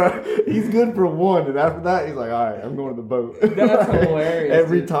 Bro, he's good for one, and after that, he's like, all right, I'm going to the boat. That's hilarious.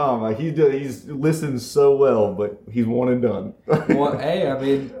 Every time. Like, he's listens so well, but he's one and done. Well, hey, I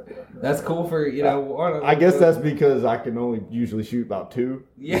mean, that's cool for, I guess that's because I can only usually shoot about 2.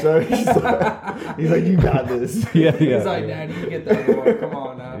 Yeah. So he's like, you got this. Yeah. He's like, Daddy, you get that one. Come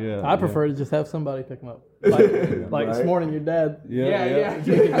on now. Yeah. I prefer to just have somebody pick them up. Like this morning, your dad. Yeah.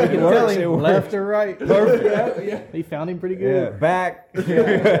 You can tell him left or right. Perfect. Yeah. He found him pretty Yeah, good. back. Dude,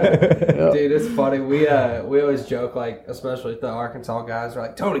 it's funny. We always joke, like, especially with the Arkansas guys, we're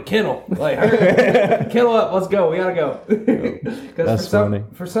like, Tony, kennel. Like, hurry, kennel up. Let's go. We got to go. That's funny.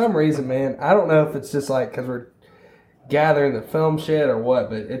 For some reason, man, I don't know if it's just like because we're gathering the film shit or what,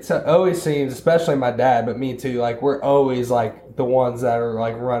 but it always seems, especially my dad, but me too, like we're always like the ones that are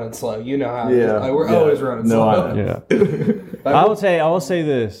like running slow. You know how it is. Like, we're always running slow. Yeah. Like, I will say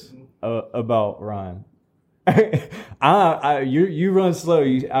this about Ryan. You run slow.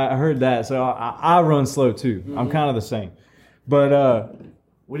 I heard that, so I run slow too. I'm kind of the same, but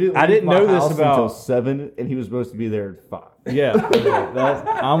I didn't know this until about 7, and he was supposed to be there at 5. Yeah,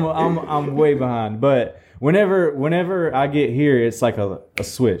 I'm way behind. But whenever I get here, it's like a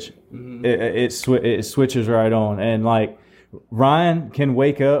switch. It switches right on, and like Ryan can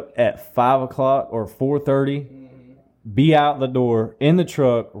wake up at 5 o'clock or 4:30, be out the door in the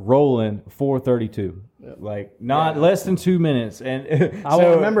truck rolling 4:32. Like not less than 2 minutes, and I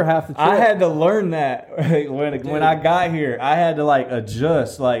won't remember half the trip. I had to learn that when I got here. I had to like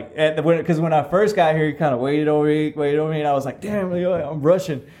adjust, like because when I first got here, he kind of waited over me, and I was like, damn, I'm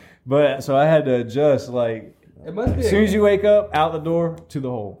rushing. But so I had to adjust, like it must be as soon as you wake up, out the door to the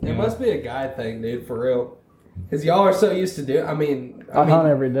hole. It must be a guy thing, dude, for real. Because y'all are so used to do. I mean, hunt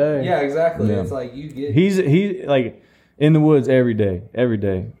every day. Yeah, exactly. Yeah. It's like you get. He's like in the woods every day.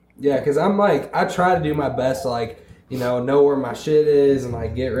 Yeah, because I'm like, I try to do my best to like, know where my shit is and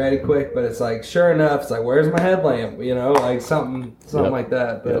like get ready quick. But it's like, sure enough, it's like, where's my headlamp? Like something like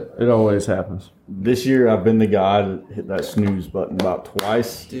that. But It always happens. This year, I've been the guy that hit that snooze button about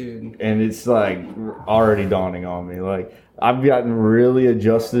twice. dude, And it's like already dawning on me. Like I've gotten really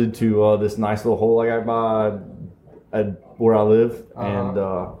adjusted to this nice little hole I got by where I live, and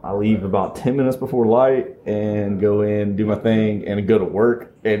I leave about 10 minutes before light and go in, do my thing, and go to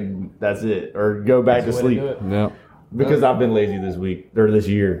work, and that's it. Or go back to sleep Yeah. because I've been lazy this week or this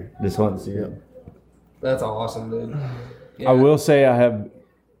year, this hunting season. that's awesome, dude. Yeah. I will say I have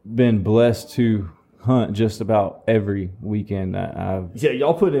been blessed to hunt just about every weekend that I've. Yeah,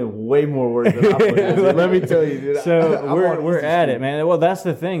 y'all put in way more work than I put in. Let me tell you, dude. So we're at it, man. Well, that's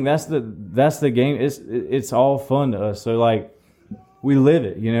the thing. That's the game. It's all fun to us. So like, we live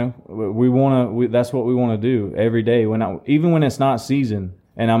it. We want to. That's what we want to do every day. Even when it's not season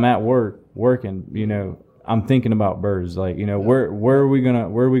and I'm at work working, I'm thinking about birds. Like, where are we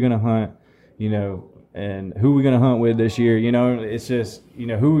gonna hunt? and who we going to hunt with this year. You know, it's just, you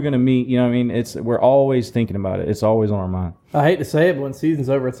know, who we're going to meet. You know what I mean? We're always thinking about it. It's always on our mind. I hate to say it, but when season's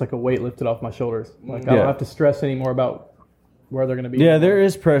over, it's like a weight lifted off my shoulders. Like I don't have to stress anymore about where they're going to be. Yeah, there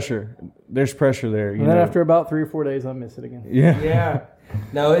is pressure. There's pressure there. And then after about 3 or 4 days, I miss it again. Yeah.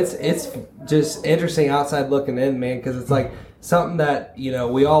 No, it's just interesting outside looking in, man, because it's like something that, you know,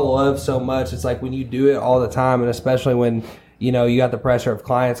 we all love so much. It's like when you do it all the time, and especially when, you know, you got the pressure of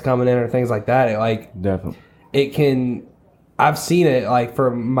clients coming in or things like that, it like definitely it can. I've seen it like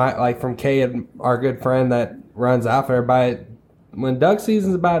from Kay and our good friend that runs out there. When duck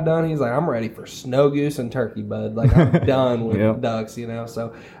season's about done, he's like, I'm ready for snow goose and turkey, bud. Like I'm done with ducks, you know.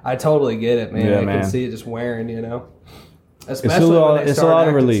 So I totally get it, man. I can see it just wearing, you know. Especially when they start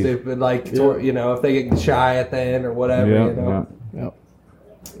acting relief. Stupid, like you know, if they get shy at the end or whatever, you know.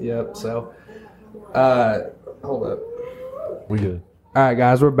 Yep. So, hold up. We good. All right,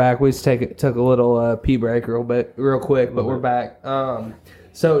 guys, we're back. We just took a little pee break real quick, but we're back.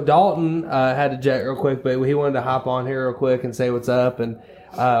 So Dalton had to jet real quick, but he wanted to hop on here real quick and say what's up. And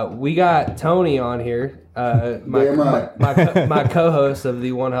we got Tony on here, my co-host of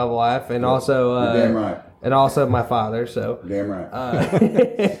the One Hell of a Life, and also damn right. And also my father. So damn right.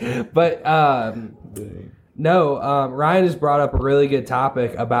 But Ryan just brought up a really good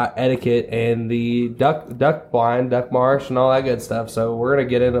topic about etiquette and the duck blind, duck marsh, and all that good stuff. So we're gonna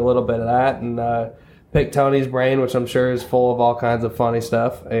get into a little bit of that and pick Tony's brain, which I'm sure is full of all kinds of funny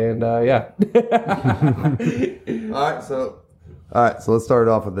stuff. And yeah. All right, so let's start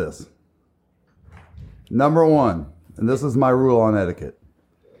off with this. Number one, and this is my rule on etiquette.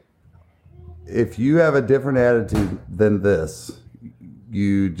 If you have a different attitude than this,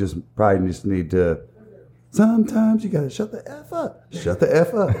 you probably just need to. Sometimes you gotta shut the F up. Shut the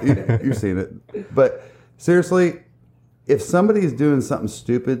F up. You've seen it. But seriously, if somebody's doing something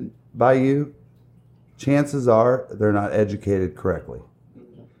stupid by you, chances are they're not educated correctly.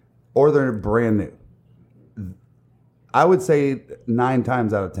 Or they're brand new. I would say 9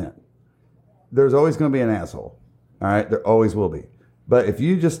 times out of 10. There's always going to be an asshole. All right? There always will be. But if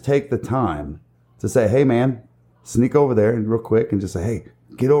you just take the time to say, hey, man, sneak over there and real quick and just say, hey,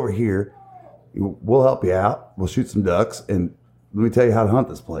 get over here. We'll help you out. We'll shoot some ducks. And let me tell you how to hunt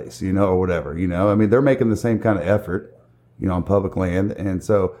this place, you know, or whatever. You know, I mean, they're making the same kind of effort, you know, on public land. And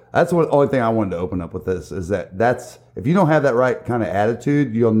so that's the only thing I wanted to open up with this is that's if you don't have that right kind of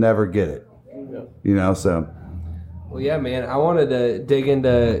attitude, you'll never get it. Yeah. You know, so. Well, yeah, man. I wanted to dig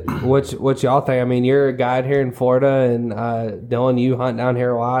into what y'all think. I mean, you're a guide here in Florida, and Dylan, you hunt down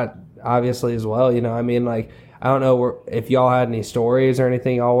here a lot, obviously, as well. You know, I mean, like, I don't know if y'all had any stories or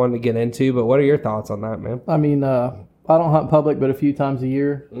anything y'all wanted to get into, but what are your thoughts on that, man? I mean, I don't hunt public but a few times a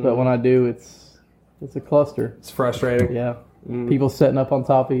year, but when I do, it's a cluster. It's frustrating. Yeah. People setting up on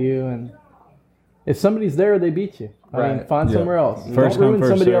top of you, and if somebody's there, they beat you. I mean, find somewhere else. First don't ruin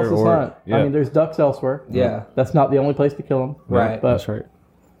come, somebody first else's hunt. Yeah. I mean, there's ducks elsewhere. Yeah. That's not the only place to kill them. Right. But that's right.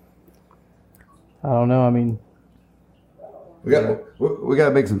 I don't know. I mean, we got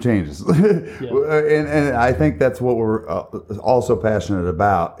to make some changes, and I think that's what we're also passionate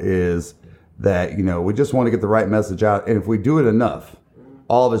about is that, you know, we just want to get the right message out, and if we do it enough,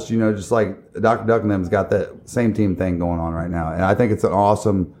 all of us, you know, just like Dr. Duck and them's got that same team thing going on right now, and I think it's an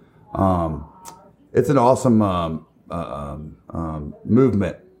awesome,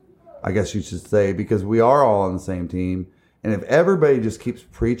 movement, I guess you should say, because we are all on the same team. And if everybody just keeps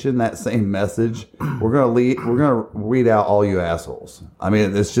preaching that same message, we're gonna weed out all you assholes. I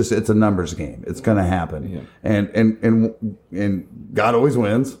mean, it's a numbers game. It's gonna happen. Yeah. And God always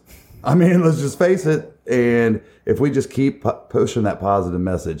wins. I mean, let's just face it. And if we just keep pushing that positive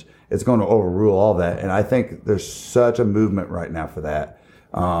message, it's going to overrule all that. And I think there's such a movement right now for that.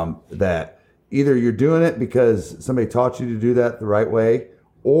 That either you're doing it because somebody taught you to do that the right way,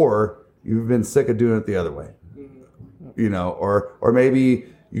 or you've been sick of doing it the other way. You know, or maybe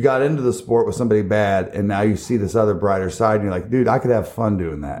you got into the sport with somebody bad, and now you see this other brighter side, and you're like, dude, I could have fun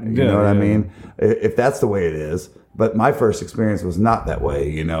doing that. You know what I mean? If that's the way it is. But my first experience was not that way,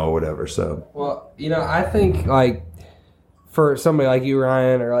 you know, or whatever. So, well, you know, I think like for somebody like you,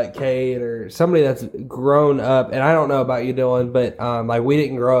 Ryan, or like Kate, or somebody that's grown up, and I don't know about you, Dylan, but like we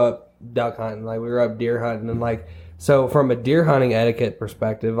didn't grow up duck hunting, like we grew up deer hunting, and like so from a deer hunting etiquette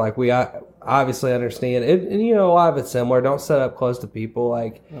perspective, like we obviously understand it, and you know, a lot of it's similar. Don't set up close to people,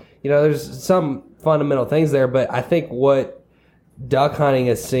 like you know, there's some fundamental things there, but I think what duck hunting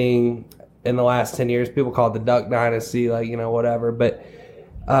is seeing in the last 10 years, people call it the duck dynasty, like, you know, whatever, but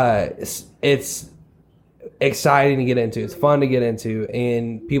it's exciting to get into. It's fun to get into,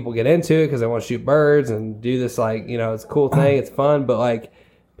 and people get into it because they want to shoot birds and do this, like, you know, it's a cool thing, it's fun, but like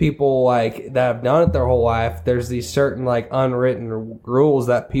people like that have done it their whole life, there's these certain like unwritten rules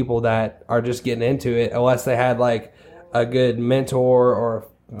that people that are just getting into it, unless they had like a good mentor or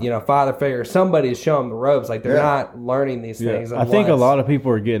father figure, somebody to show them the ropes. Like they're not learning these things. I think a lot of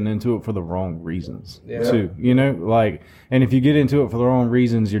people are getting into it for the wrong reasons too. And if you get into it for the wrong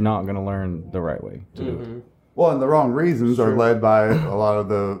reasons, you're not going to learn the right way to do it. Well, and the wrong reasons are led by a lot of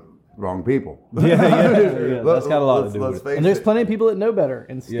the wrong people. Yeah. That's got a lot to do with it. And there's plenty of people that know better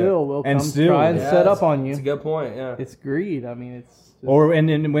and still will come try and set up on you. It's a good point. Yeah, it's greed. I mean, it's.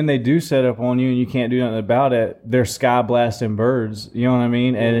 And when they do set up on you and you can't do nothing about it, they're sky blasting birds. You know what I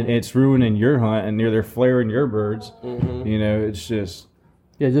mean? And it's ruining your hunt, and they're flaring your birds. It's just.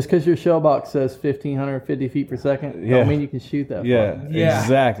 Yeah, just because your shell box says 1,550 feet per second, don't mean you can shoot that far. Yeah,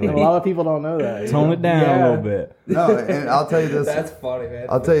 exactly. And a lot of people don't know that. Tone it down a little bit. No, and I'll tell you this. That's funny, man.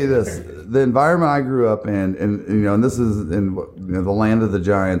 I'll tell you this. The environment I grew up in, and this is in the land of the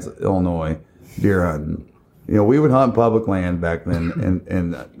giants, Illinois, deer hunting. We would hunt public land back then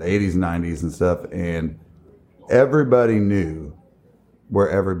in the 80s and 90s and stuff, and everybody knew where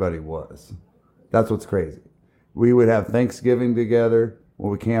everybody was. That's what's crazy. We would have Thanksgiving together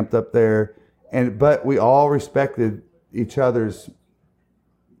when we camped up there, but we all respected each other's.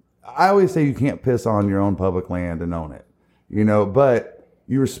 I always say you can't piss on your own public land and own it, but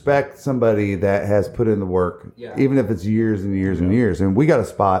you respect somebody that has put in the work, even if it's years and years and years. And we got a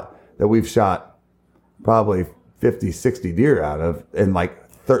spot that we've shot probably 50, 60 deer out of, and like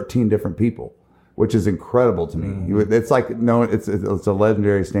 13 different people, which is incredible to me. It's like it's a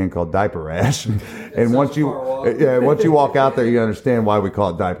legendary stand called Diaper Rash, and once you walk out there, you understand why we call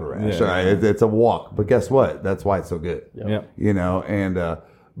it Diaper Rash. Yeah. Right? It's a walk, but guess what? That's why it's so good. Yeah.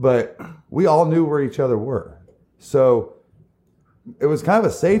 But we all knew where each other were, so it was kind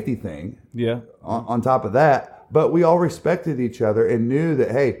of a safety thing. Yeah. On top of that, but we all respected each other and knew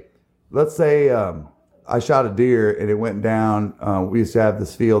that, hey, let's say I shot a deer and it went down. We used to have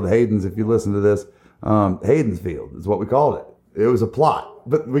this field, Hayden's, if you listen to this, Hayden's Field is what we called it. It was a plot,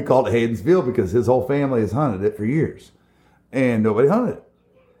 but we called it Hayden's Field because his whole family has hunted it for years and nobody hunted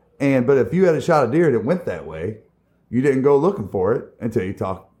it. But if you had shot a deer and it went that way, you didn't go looking for it until you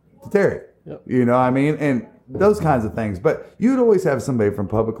talked to Terry. Yep. You know what I mean? And those kinds of things. But you'd always have somebody from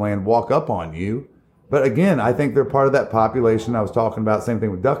public land walk up on you. But again, I think they're part of that population I was talking about. Same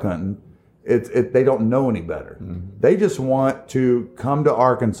thing with duck hunting. They don't know any better. Mm-hmm. They just want to come to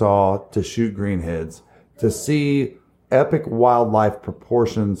Arkansas to shoot greenheads, to see epic wildlife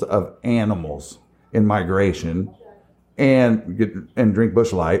proportions of animals in migration, and drink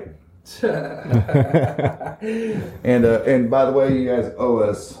Busch Light. And by the way, you guys owe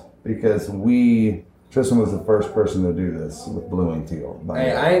us because Tristan was the first person to do this with Blue and Teal.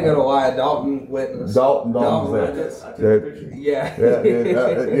 Hey, I ain't gonna lie, Dalton witnessed. Dalton was there. Yeah.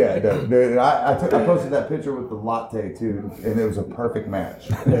 Dude, I posted that picture with the latte too, and it was a perfect match.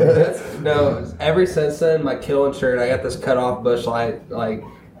 No, ever since then, my killing shirt, I got this cut off Busch Light,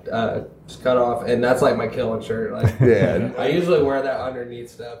 just cut off, and that's like my killing shirt. I usually wear that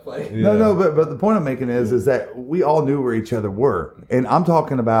underneath stuff. No, but the point I'm making is that we all knew where each other were, and I'm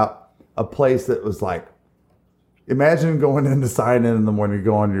talking about a place that was like, imagine going in to sign in the morning, you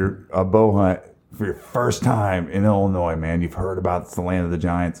go on your bow hunt for your first time in Illinois, man. You've heard about it's the land of the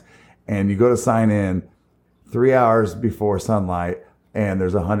giants, and you go to sign in 3 hours before sunlight, and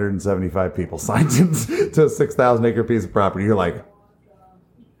there's 175 people signed into a 6,000 acre piece of property. You're like,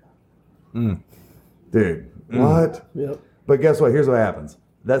 dude, what? Yep. But guess what? Here's what happens.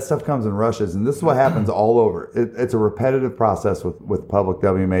 That stuff comes in rushes, and this is what happens all over. It's a repetitive process with public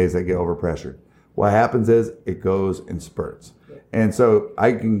WMAs that get overpressured. What happens is it goes in spurts. And so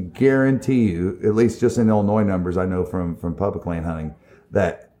I can guarantee you, at least just in Illinois numbers I know from public land hunting,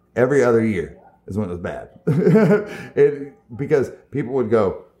 that every other year is when it was bad. Because people would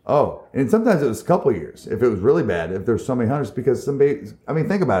go, oh, and sometimes it was a couple of years if it was really bad, if there's so many hunters, because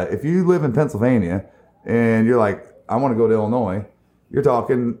think about it. If you live in Pennsylvania and you're like, I want to go to Illinois, you're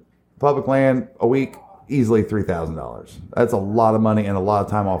talking public land a week, easily $3,000. That's a lot of money and a lot of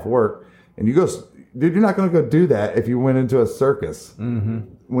time off work. And you go, dude, you're not going to go do that if you went into a circus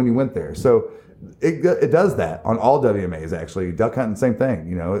when you went there. So it does that on all WMAs, actually. Duck hunting, same thing.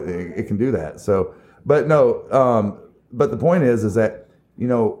 It can do that. So, but no, but the point is that,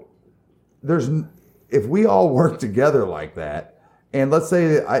 if we all work together like that, and let's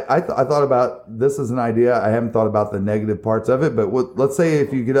say I thought about this as an idea. I haven't thought about the negative parts of it, but let's say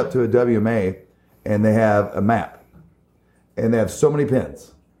if you get up to a WMA and they have a map and they have so many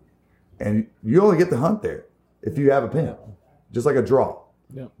pins, and you only get to hunt there if you have a pin, just like a draw.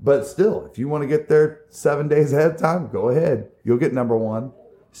 Yeah. But still, if you want to get there 7 days ahead of time, go ahead. You'll get number one.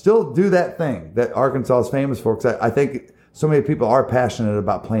 Still do that thing that Arkansas is famous for, because I think so many people are passionate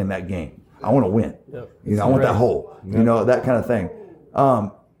about playing that game. I want to win. Yep. You know, I want that hole. Yep. You know, that kind of thing.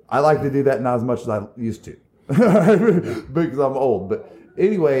 I like to do that, not as much as I used to because I'm old. But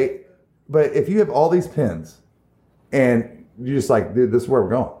anyway, if you have all these pins and you're just like, dude, this is where we're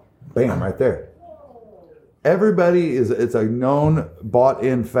going. Bam, right there. Everybody it's a known,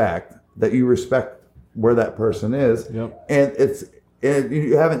 bought-in fact that you respect where that person is. Yep. And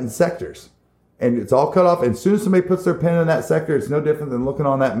you have it in sectors. And it's all cut off. And as soon as somebody puts their pin in that sector, it's no different than looking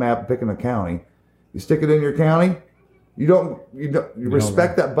on that map and picking a county. You stick it in your county, you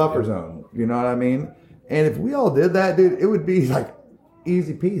respect that buffer zone. You know what I mean? And if we all did that, dude, it would be like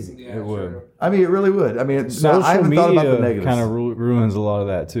easy peasy. Yeah, it would. I mean, it really would. I mean, Social I haven't thought about the media negatives. kind of ruins a lot of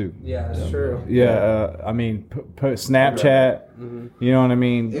that too. Yeah, it's true. Yeah, I mean, Snapchat. You know what I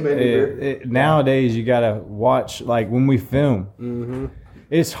mean? Nowadays, you gotta watch, like when we film.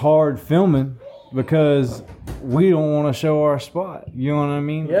 It's hard filming because we don't want to show our spot. You know what I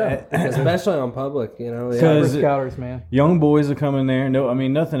mean? Yeah, especially on public. You know, because scouters, man. Young boys are coming there. No, I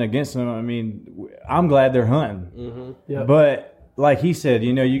mean nothing against them. I mean, I'm glad they're hunting. Yep. But like he said,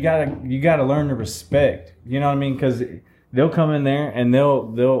 you know, you gotta learn to respect. You know what I mean? Because they'll come in there and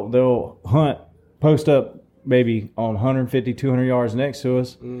they'll hunt, post up maybe on 150, 200 yards next to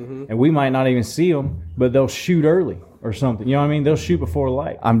us, and we might not even see them, but they'll shoot early or something. You know what I mean? They'll shoot before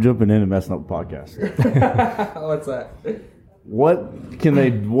light. I'm jumping in and messing up the podcast. What's that? What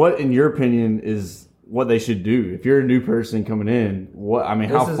in your opinion is what they should do if you're a new person coming in?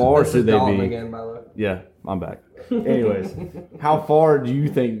 How far should they Dalton be? again, by the way. Yeah, I'm back. Anyways, how far do you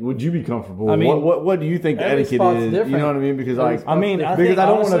think would you be comfortable? I mean, what do you think the every etiquette spot's is? different. You know what I mean? Because I think I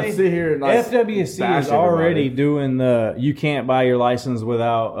don't want honestly, to sit here and like FWC bash is already everybody. doing the you can't buy your license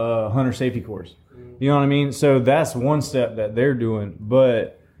without a hunter safety course. You know what I mean? So that's one step that they're doing.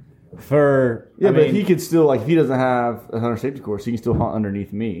 But but he could still, like, if he doesn't have a hunter safety course, he can still hunt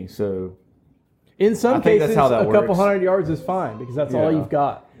underneath me. So In some I think cases, that's how that a couple works. 100 yards is fine because that's all Yeah. you've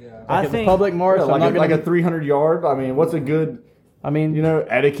got. Yeah. Like I at think the public march, I'm not like gonna a 300 yard. I mean, what's a good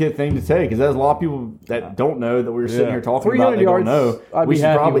etiquette thing to take? Because there's a lot of people that don't know that we were sitting here talking about. 300 They don't yards, know. I'd We be should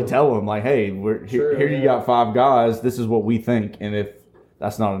happy probably with. tell them like, hey, here you got 5 guys. This is what we think, and if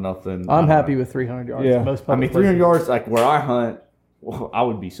that's not enough, then I'm happy with 300 yards. Yeah. Most I mean, public 300 places. yards, like where I hunt, well, I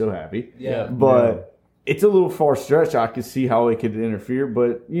would be so happy. Yeah. But it's a little far stretch. I could see how it could interfere.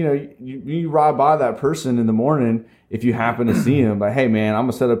 But, you know, you ride by that person in the morning, if you happen to see him, like, hey, man, I'm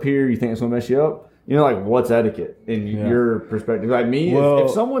going to set up here. You think it's going to mess you up? You know, like, what's etiquette in your perspective? Like me,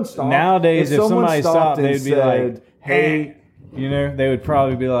 if someone stopped. Nowadays, if somebody stopped, and they'd be said, like, hey. You know, they would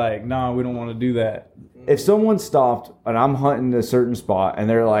probably be like, nah, we don't want to do that. If someone stopped and I'm hunting a certain spot and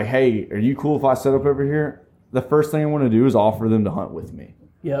they're like, hey, are you cool if I set up over here? The first thing I want to do is offer them to hunt with me.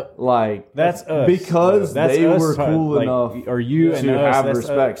 Yep. Like, That's us. because That's they us, were cool like, enough or you and to us, have that's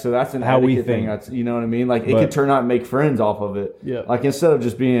respect. So that's an how we etiquette thing. think. That's, you know what I mean? Like, it But- could turn out and make friends off of it. Yeah. Like, instead of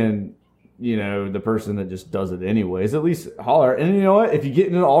just being, you know, the person that just does it anyways, at least holler. And you know what? If you get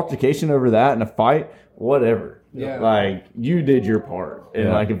in an altercation over that in a fight, whatever. Yeah. Like, you did your part. And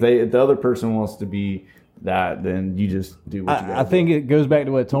Yeah. like, if the other person wants to be that, then you just do what you got. I think it goes back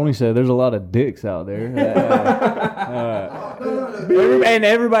to what Tony said. There's a lot of dicks out there. And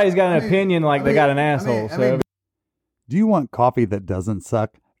everybody's got an opinion like they got an asshole. Do you want coffee that doesn't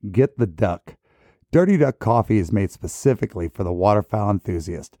suck? Get the Duck. Dirty Duck coffee is made specifically for the waterfowl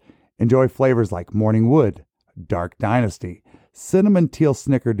enthusiast. Enjoy flavors like Morning Wood, Dark Dynasty, Cinnamon Teal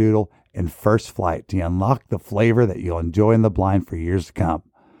Snickerdoodle, and First Flight to unlock the flavor that you'll enjoy in the blind for years to come.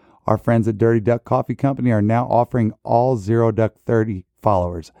 Our friends at Dirty Duck Coffee Company are now offering all Zero Duck 30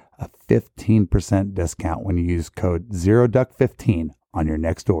 followers a 15% discount when you use code ZeroDuck15 on your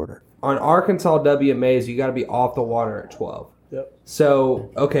next order. On Arkansas WMAs, you got to be off the water at 12. Yep.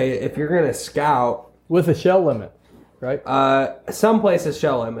 So, okay, if you're going to scout, With a shell limit, right? some places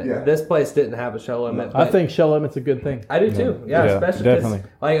shell limit. Yeah. This place didn't have a shell limit. I but think shell limit's a good thing. I do too. Yeah, Yeah, especially definitely. 'cause,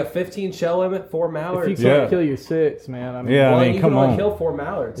 like a 15 shell limit, 4 If mallards. you can't Yeah. kill your 6, man, I mean, Yeah, I well, mean, you come can only on. kill 4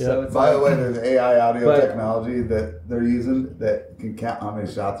 mallards. So Yeah. it's By the like, way, there's AI audio But- technology that they're using that can count how many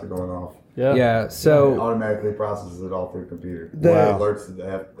shots are going off. yeah. yeah. It So automatically processes it all through computer. The- Alerts to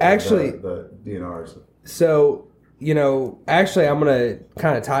the Actually- the DNRs. So, you know, actually, I'm going to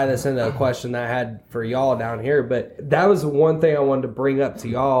kind of tie this into a question that I had for y'all down here, but that was one thing I wanted to bring up to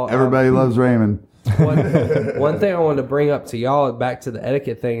y'all. Everybody loves Raymond. One thing I wanted to bring up to y'all, back to the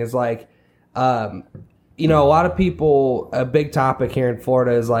etiquette thing, is like, you know, a lot of people, a big topic here in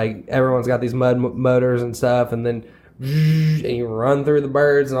Florida is like everyone's got these mud motors and stuff, and then and you run through the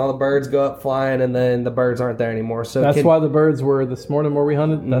birds, and all the birds go up flying, and then the birds aren't there anymore. So that's why the birds were this morning where we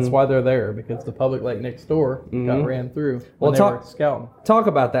hunted. That's why they're there, because the public lake next door got ran through when they were scouting. Talk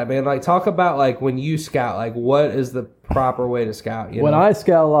about that, man. Like, talk about like when you scout. Like, what is the proper way to scout? When I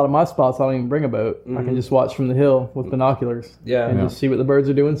scout a lot of my spots, I don't even bring a boat. I can just watch from the hill with binoculars. And just see what the birds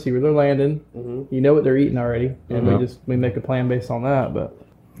are doing, see where they're landing. You know what they're eating already, and we make a plan based on that. But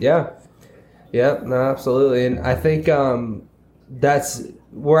no, absolutely. And I think that's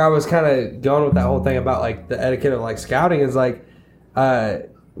where I was kind of going with that whole thing about like the etiquette of like scouting is like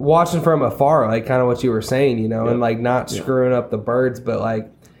watching from afar, like kind of what you were saying, you know, and like not screwing up the birds, but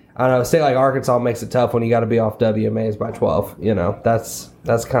like I don't know, a state like Arkansas makes it tough when you got to be off WMAs by 12. You know, that's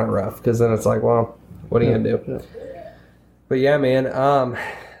kind of rough because then it's like, well, what are you gonna do? But yeah, man.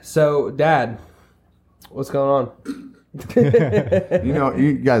 So, Dad, what's going on?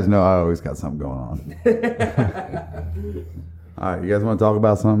 You guys know I always got something going on. All right, you guys want to talk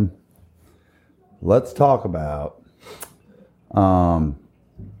about something? Let's talk about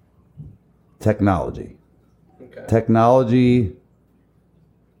technology. Okay. Technology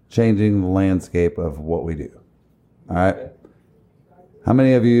changing the landscape of what we do. All right. Okay. How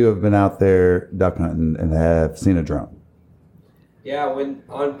many of you have been out there duck hunting and have seen a drone? Yeah, when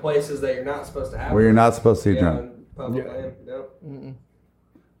on places that you're not supposed to have. Where you're not supposed to see a drone. Public land? No.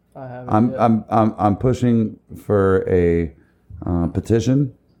 I haven't. I'm pushing for a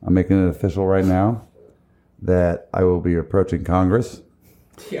petition. I'm making it official right now that I will be approaching Congress.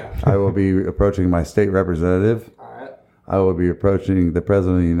 Yeah. I will be approaching my state representative. All right. I will be approaching the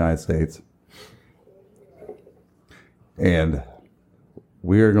President of the United States. And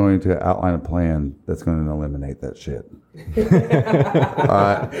we are going to outline a plan that's going to eliminate that shit.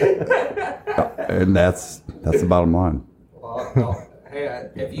 And that's the bottom line. Well, hey,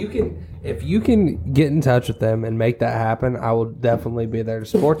 if you can get in touch with them and make that happen, I will definitely be there to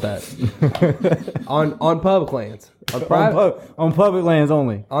support that. on public lands, on public lands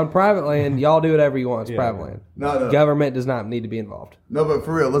only. On private land, y'all do whatever you want. It's private land. No. Government does not need to be involved. No, but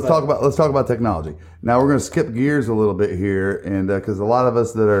for real, let's talk about technology. Now we're going to skip gears a little bit here, and because a lot of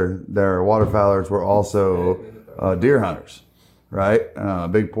us that are waterfowlers, we're also deer hunters, right? A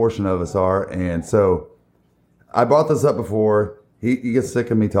big portion of us are, and so I brought this up before. He gets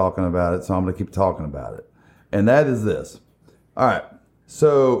sick of me talking about it, so I'm going to keep talking about it. And that is this. All right,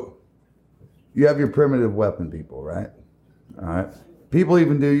 so you have your primitive weapon people, right? All right. People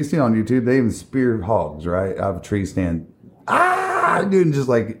even do, you see on YouTube, they even spear hogs, right? Out of a tree stand. Dude, just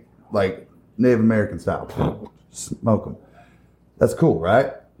like Native American style. Smoke them. That's cool,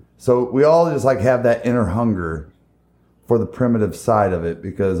 right? So we all just like have that inner hunger for the primitive side of it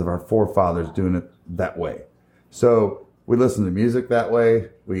because of our forefathers doing it that way. So we listen to music that way.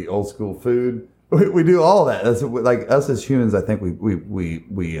 We eat old school food. We do all that. That's like us as humans. I think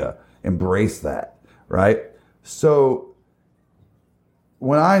we embrace that, right? So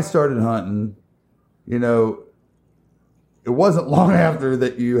when I started hunting, you know, it wasn't long after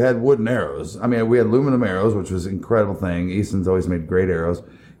that you had wooden arrows. I mean, we had aluminum arrows, which was an incredible thing. Easton's always made great arrows.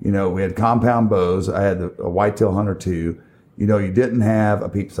 You know, we had compound bows. I had a Whitetail Hunter 2. You know, you didn't have a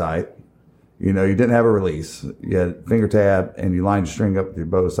peep sight. You know, you didn't have a release. You had finger tab, and you lined your string up with your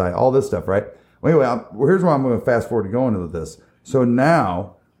bow sight. All this stuff, right? Well, anyway, here's where I'm going to fast forward to go into this. So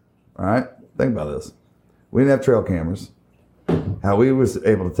now, all right, think about this. We didn't have trail cameras. How we was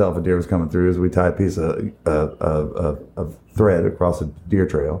able to tell if a deer was coming through is we tied a piece of thread across a deer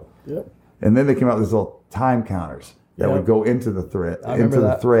trail. Yep. And then they came out with these little time counters that would go into the thread, and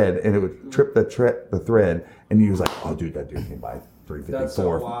it would trip the thread, and you was like, "Oh, dude, that deer came by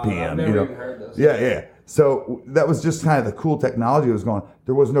 3:54 p.m." I've never even heard this. Yeah. So that was just kind of the cool technology that was going.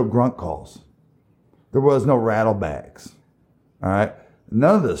 There was no grunt calls. There was no rattle bags. All right,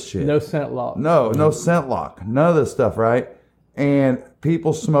 none of this shit. No scent lock. No scent lock. None of this stuff, right? And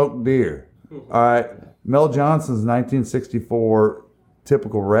people smoked deer. All right. Mel Johnson's 1964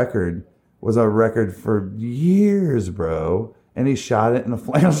 typical record was a record for years, bro. And he shot it in a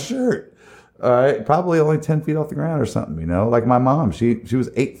flannel shirt. All right. Probably only 10 feet off the ground or something, you know? Like my mom, she was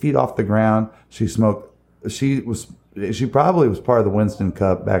 8 feet off the ground. She smoked. She probably was part of the Winston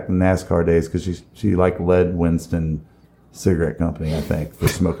Cup back in NASCAR days because she like led Winston Cigarette Company, I think, for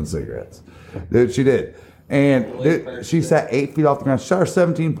smoking cigarettes. Dude, she did. And dude, she sat 8 feet off the ground. She shot her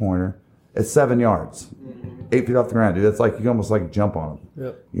 17-pointer at 7 yards. 8 feet off the ground, dude. That's like you can almost like jump on them.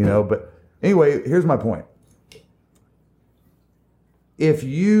 Yep. You know, but anyway, here's my point. If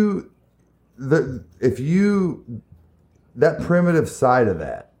that primitive side of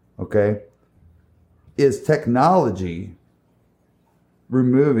that, okay, is technology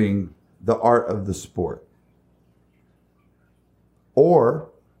removing the art of the sport. Or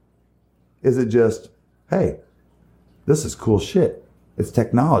is it just, hey, this is cool shit. It's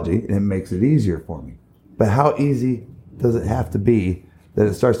technology and it makes it easier for me. But how easy does it have to be that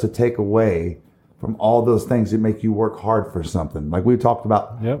it starts to take away from all those things that make you work hard for something? Like we talked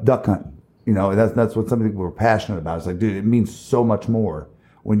about duck hunting. You know, that's what some people were passionate about. It's like, dude, it means so much more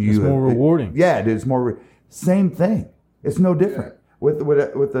when you. It's more rewarding. Yeah, dude, it's more. Same thing. It's no different with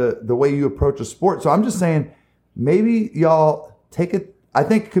the way you approach a sport. So I'm just saying, maybe y'all take it. I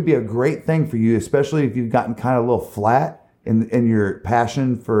think it could be a great thing for you, especially if you've gotten kind of a little flat in your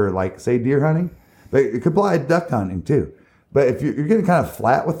passion for, like, say, deer hunting. But it could apply to duck hunting too. But if you're getting kind of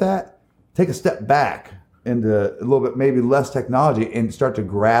flat with that, take a step back into a little bit, maybe less technology, and start to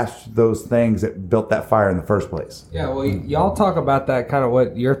grasp those things that built that fire in the first place. Yeah, well, y'all talk about that, kind of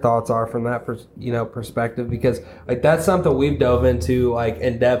what your thoughts are from that, perspective, because like that's something we've dove into like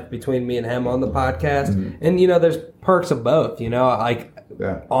in depth between me and him on the podcast, and there's perks of both, like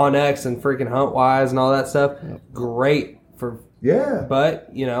on X and freaking Hunt Wise and all that stuff. Great for. Yeah, but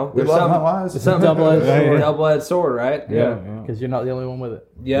we there's love Hunt Wise. It's something double-edged sword, right? Yeah, because you're not the only one with it.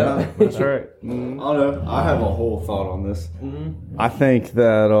 Yeah, That's right. I don't know. I have a whole thought on this. I think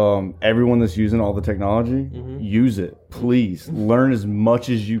that everyone that's using all the technology, use it. Please learn as much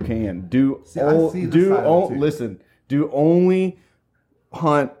as you can. Do only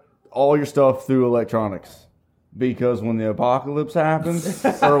hunt all your stuff through electronics. Because when the apocalypse happens,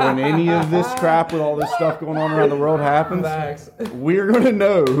 or when any of this crap with all this stuff going on around the world happens, we're going to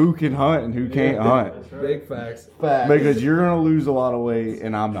know who can hunt and who can't hunt. Big facts. Because you're going to lose a lot of weight,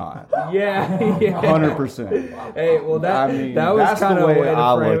 and I'm not. Yeah. 100%. Hey, well, that was that's kind the of way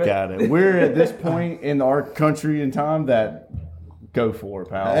I look at it. We're at this point in our country and time that... Go for it,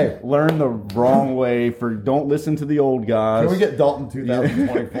 pal. Hey. Learn the wrong way. Don't listen to the old guys. Can we get Dalton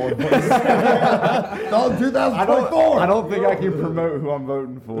 2024? Dalton 2024. I don't think I can promote who I'm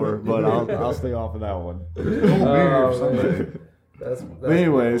voting for, but I'll stay off of that one. But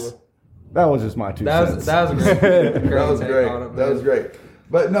anyways, that was just my 2 cents. That was great. That was great. That was great.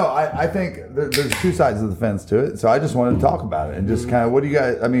 But no, I think there's two sides of the fence to it. So I just wanted to talk about it and just kind of, what do you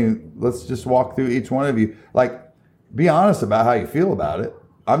guys? I mean, let's just walk through each one of you. Like, be honest about how you feel about it.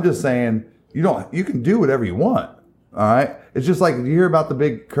 I'm just saying you can do whatever you want. All right. It's just like, you hear about the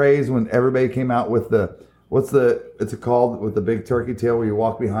big craze when everybody came out with it's called with the big turkey tail where you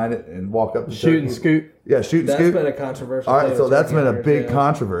walk behind it and walk up the shoot and scoot. Yeah, shoot and That's scoot. been a controversial. All right, so that's been a big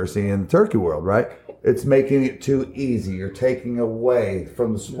controversy in the turkey world, right? It's making it too easy. You're taking away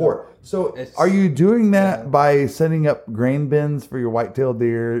from the sport. So are you doing that by setting up grain bins for your white-tailed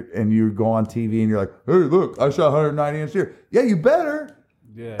deer, and you go on TV and you're like, hey, look, I shot 190-inch deer. Yeah, you better.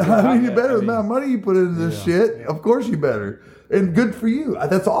 Yeah. I mean, you better. The amount of money you put into this shit, of course you better. And good for you.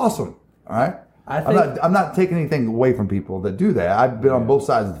 That's awesome. All right? I'm not taking anything away from people that do that. I've been on both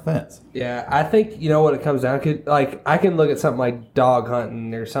sides of the fence. Yeah, I think what it comes down to. Like, I can look at something like dog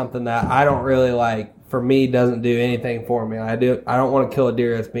hunting or something that I don't really like. For me, doesn't do anything for me. I don't want to kill a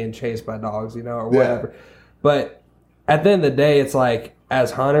deer that's being chased by dogs, or whatever. But at the end of the day, it's like,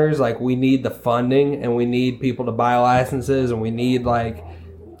 as hunters, like, we need the funding and we need people to buy licenses, and we need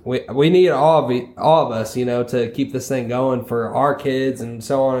we need all of us, to keep this thing going for our kids and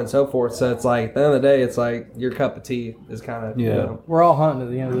so on and so forth. So it's like, at the end of the day, it's like your cup of tea is kind of We're all hunting at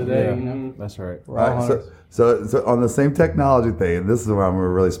the end of the day. That's right. We're all hunters. So on the same technology thing, and this is where I'm going to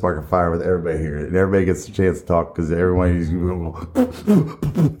really spark a fire with everybody here, and everybody gets a chance to talk because everyone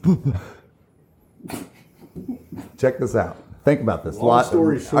check this out. Think about this. Long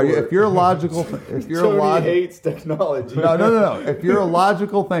story short, if you're a logical, Tony hates technology. No. If you're a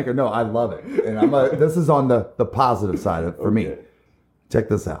logical thinker, no, I love it, and this is on the positive side of it for me. Check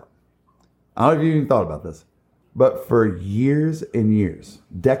this out. I don't know if you even thought about this, but for years and years,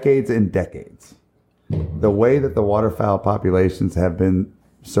 decades and decades, the way that the waterfowl populations have been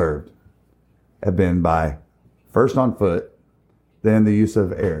served have been by first on foot, then the use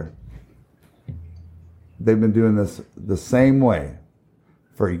of air. They've been doing this the same way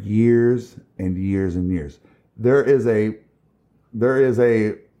for years and years and years. There's a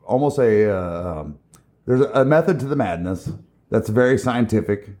method to the madness that's very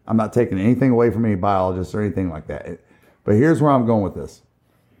scientific. I'm not taking anything away from any biologists or anything like that. But here's where I'm going with this.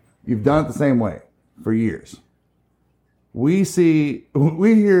 You've done it the same way for years. We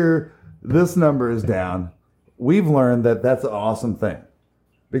hear this number is down. We've learned that that's an awesome thing.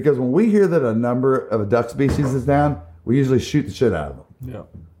 Because when we hear that a number of a duck species is down, we usually shoot the shit out of them. Yeah.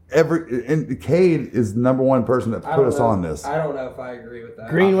 And Cade is the number one person that put us on this. I don't know if I agree with that.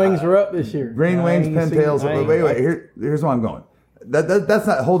 Green wings are up this year. Green wings, pintails. Wait. Here's where I'm going. That's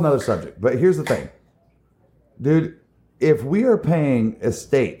not a whole nother subject. But here's the thing. Dude, if we are paying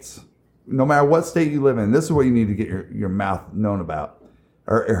estates, no matter what state you live in, this is what you need to get your mouth known about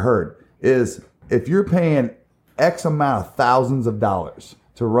or heard, is if you're paying X amount of thousands of dollars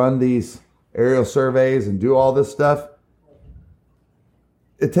to run these aerial surveys and do all this stuff,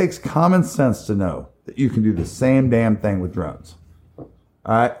 it takes common sense to know that you can do the same damn thing with drones. All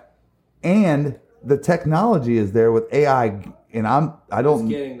right? And the technology is there with AI, and I don't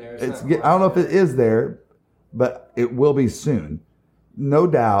know if it is there, but it will be soon. No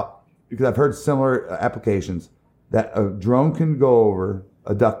doubt, because I've heard similar applications that a drone can go over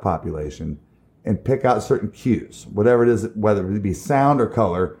a duck population and pick out certain cues, whatever it is, whether it be sound or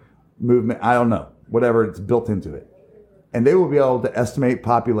color, movement, I don't know, whatever it's built into it. And they will be able to estimate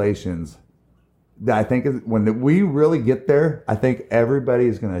populations that I think when we really get there, I think everybody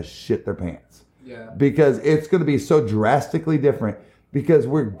is going to shit their pants. Yeah. Because it's going to be so drastically different because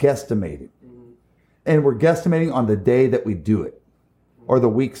we're guesstimating. Mm-hmm. And we're guesstimating on the day that we do it or the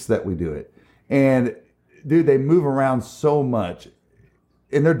weeks that we do it. And dude, they move around so much.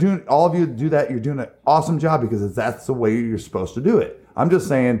 And they're doing, all of you do that, you're doing an awesome job because that's the way you're supposed to do it. I'm just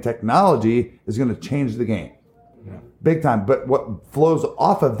saying technology is going to change the game. Yeah. Big time. But what flows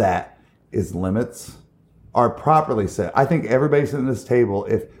off of that is limits are properly set. I think everybody sitting at this table,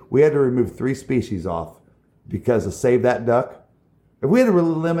 if we had to remove 3 species off because to save that duck, if we had to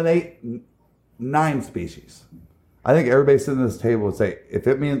eliminate 9 species, I think everybody sitting at this table would say, if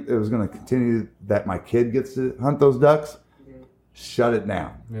it means it was going to continue that my kid gets to hunt those ducks, shut it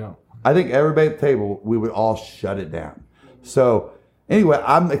down. Yeah. I think everybody at the table, we would all shut it down. So anyway,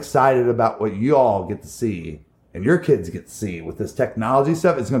 I'm excited about what you all get to see and your kids get to see with this technology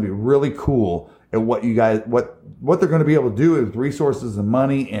stuff. It's going to be really cool at what you guys, what they're going to be able to do with resources and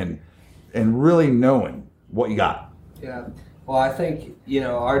money and really knowing what you got. Yeah. Well, I think,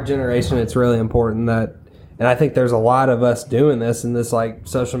 our generation, it's really important that, and I think there's a lot of us doing this in this like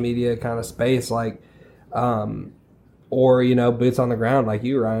social media kind of space, like, or, boots on the ground like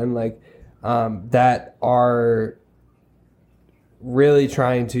you, Ryan, like, that are really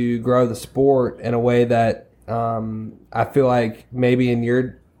trying to grow the sport in a way that I feel like maybe in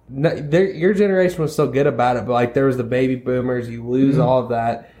your generation was so good about it, but like there was the baby boomers, you lose all of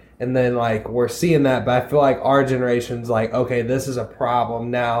that, and then like we're seeing that, but I feel like our generation's like, okay, this is a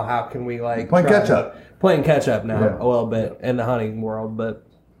problem now. How can we like playing catch up now a little bit in the hunting world? But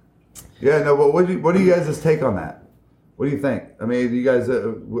but what do you guys' take on that? What do you think? I mean, do you guys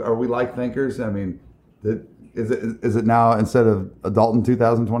are we like thinkers? I mean, is it now instead of a Dalton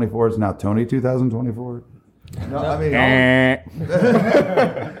 2024, it's now Tony 2024? No, I mean,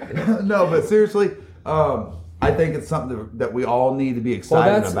 no, but seriously, I think it's something that we all need to be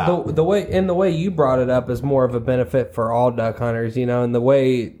excited about. The way you brought it up is more of a benefit for all duck hunters, and the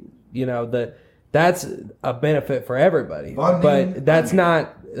way that's a benefit for everybody. But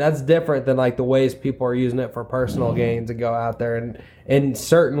that's different than like the ways people are using it for personal gain to go out there and in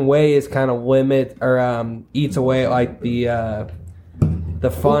certain ways kind of limit or eats away like the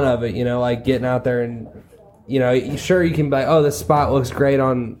fun of it, like getting out there and sure you can be like, oh, this spot looks great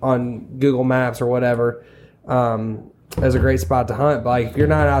on Google Maps or whatever as a great spot to hunt, but like if you're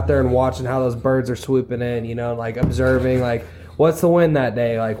not out there and watching how those birds are swooping in, like observing like what's the wind that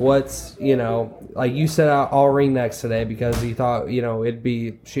day, like what's like you set out all ringnecks today because you thought it'd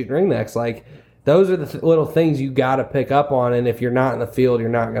be shooting ringnecks, like those are the little things you got to pick up on, and if you're not in the field you're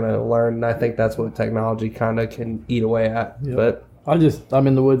not going to learn, and I think that's what technology kind of can eat away at. Yep. But I'm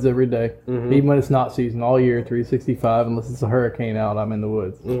in the woods every day, even when it's not season, all year 365, unless it's a hurricane out, I'm in the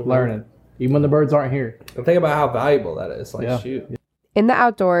woods learning, even when the birds aren't here. And think about how valuable that is. Like, shoot. In the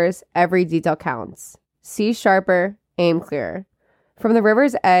outdoors, every detail counts. See sharper, aim clearer. From the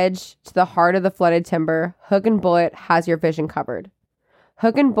river's edge to the heart of the flooded timber, Hook and Bullet has your vision covered.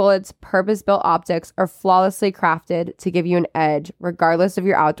 Hook and Bullet's purpose-built optics are flawlessly crafted to give you an edge regardless of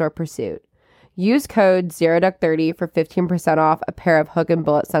your outdoor pursuit. Use code ZeroDuck30 for 15% off a pair of Hook and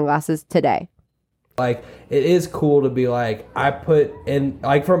Bullet sunglasses today. Like, it is cool to be like, I put in,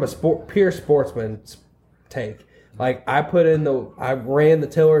 like from a pure sportsman's take, like I ran the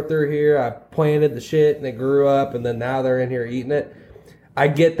tiller through here, I planted the shit and it grew up and then now they're in here eating it. I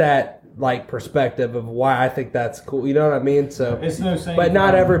get that like perspective of why I think that's cool. You know what I mean? So it's no saying, but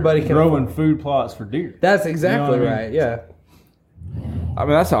not everybody can growing food plots for deer. That's exactly right. Mean? Yeah. I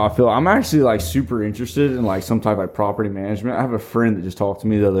mean, that's how I feel. I'm actually like super interested in like some type of like property management. I have a friend that just talked to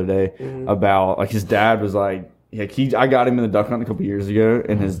me the other day about like his dad was like I got him in the duck hunting a couple years ago,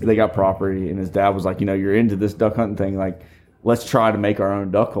 and they got property, and his dad was like, you're into this duck hunting thing, like let's try to make our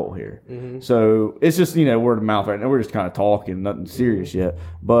own duck hole here. So it's just word of mouth right now. We're just kind of talking, nothing serious yet,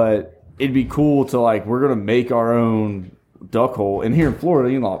 but it'd be cool to like we're gonna make our own duck hole. And here in Florida,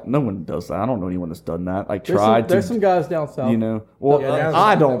 no one does that. I don't know anyone that's done that. Like There's some guys down south. Well,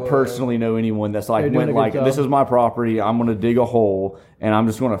 I don't personally know anyone that's like went like this is my property. I'm gonna dig a hole and I'm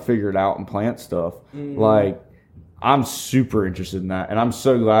just gonna figure it out and plant stuff. Like I'm super interested in that, and I'm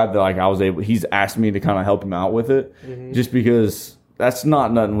so glad that like he's asked me to kind of help him out with it, just because that's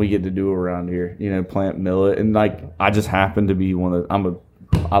not nothing we get to do around here. Plant millet, and like I just happen to be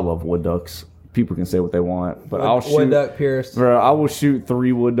I love wood ducks. People can say what they want, but I'll shoot wood duck purist. Bro, I will shoot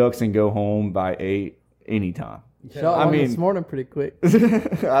 3 wood ducks and go home by 8 anytime. Shot one this morning pretty quick.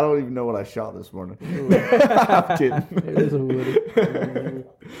 I don't even know what I shot this morning. I'm kidding. It was a wood.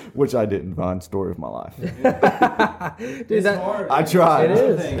 Which I didn't find. Story of my life. Dude, I tried. It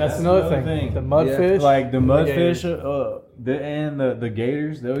is. That's another thing. The mudfish. Like the mudfish and the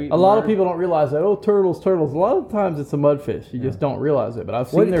gators. They'll eat a lot of people don't realize that. Oh, turtles. A lot of times it's a mudfish. You just don't realize it. But I've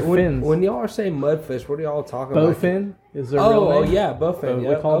seen their fins. When y'all are saying mudfish, what are y'all talking about? Bowfin is their real name. Oh, yeah, bowfin.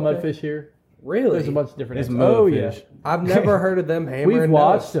 We call them mudfish here. Really? There's a bunch of different names. Oh, yeah. I've never heard of them hammering. We've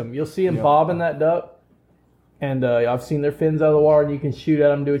watched them. You'll see them bobbing that duck. And I've seen their fins out of the water, and you can shoot at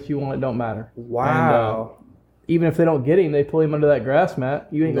them, do what you want. It don't matter. Wow. And, even if they don't get him, they pull him under that grass mat.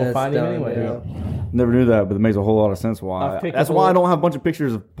 You ain't going to find him anyway. Yeah. Never knew that, but it makes a whole lot of sense why. That's why I don't have a bunch of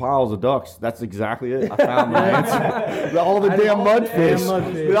pictures of piles of ducks. That's exactly it. I found my answer. All the damn mudfish.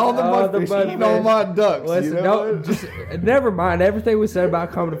 All the mudfish eating all my ducks. Listen, never mind. Everything we said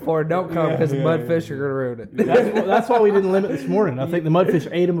about coming to Florida, don't come because the mudfish are going to ruin it. That's why we didn't limit this morning. I think the mudfish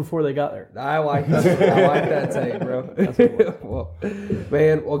ate them before they got there. I like that take, bro.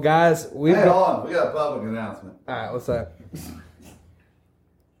 Well, guys, hold on. We got a public announcement. All right, what's that?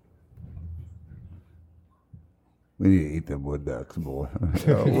 We need to eat them wood ducks, boy.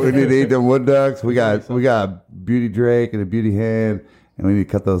 We need to eat them wood ducks. We got beauty drake and a beauty hen, and we need to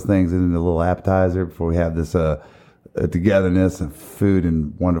cut those things into a little appetizer before we have this togetherness and food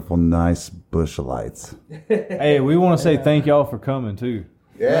and wonderful, nice bush of lights. Hey, we want to say thank y'all for coming too.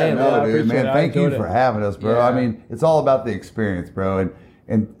 Yeah, dude, man. Thank you for having us, bro. Yeah. I mean, it's all about the experience, bro.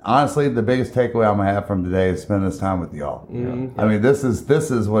 And honestly, the biggest takeaway I'm gonna have from today is spending this time with y'all. Mm-hmm. I mean, this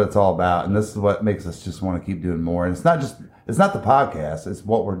is what it's all about, and this is what makes us just want to keep doing more. And it's not the podcast; it's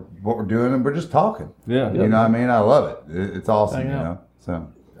what we're doing, and we're just talking. Yeah, you know what I mean? I love it. It's awesome, So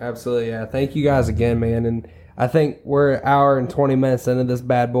absolutely, yeah. Thank you guys again, man. And I think we're an hour and 20 minutes into this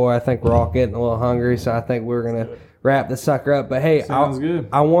bad boy. I think we're all getting a little hungry, so I think we're gonna wrap this sucker up. But hey, sounds good.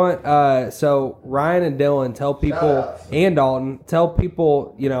 I want so Ryan and Dylan, tell people, and Dalton, tell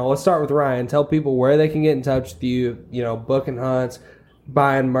people, let's start with Ryan. Tell people where they can get in touch with you, booking hunts,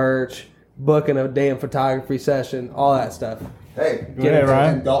 buying merch, booking a damn photography session, all that stuff. Hey, go ahead,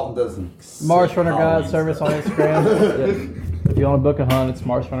 Ryan. Dalton doesn't. Marsh Runner Guide Service on Instagram. If you want to book a hunt, it's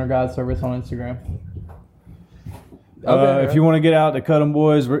Marsh Runner Guide Service on Instagram. If you want to get out to cut them,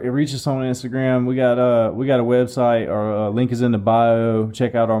 boys, reach us on Instagram. We got a website. Our link is in the bio.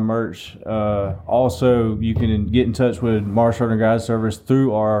 Check out our merch. Also, you can get in touch with Marsh Runner Guide Service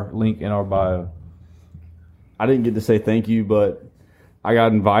through our link in our bio. I didn't get to say thank you, but I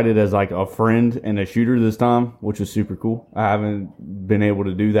got invited as like a friend and a shooter this time, which was super cool. I haven't been able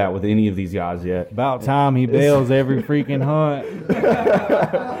to do that with any of these guys yet. About time he bails every freaking hunt.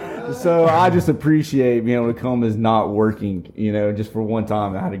 So I just appreciate being able to come as not working, just for one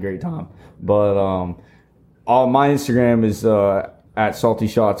time. I had a great time. But my Instagram is at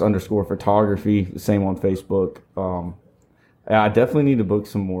saltyshots_photography. The same on Facebook. I definitely need to book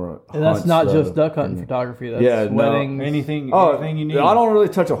some more. And that's not just duck hunting photography. That's weddings, anything you need. I don't really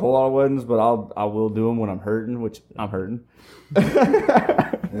touch a whole lot of weddings, but I will do them when I'm hurting, which I'm hurting.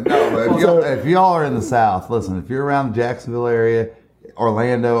 If y'all are in the South, listen. If you're around the Jacksonville area,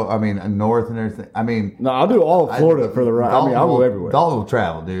 Orlando, north and everything. No, I'll do all of Florida for the ride. I'll go everywhere. Dalton will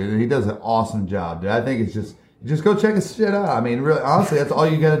travel, dude, and he does an awesome job, dude. I think it's just go check his shit out. Really, honestly, that's all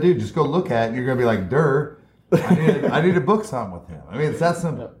you got to do. Just go look at it, and you're gonna be like, "Durr, I need to book something with him." It's that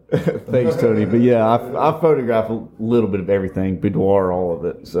simple. Thanks, Tony. But yeah, I photograph a little bit of everything, boudoir, all of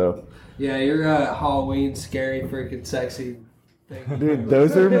it. So yeah, you're Halloween, scary, freaking sexy. Dude,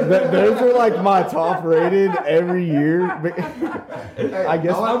 those are like my top rated every year. I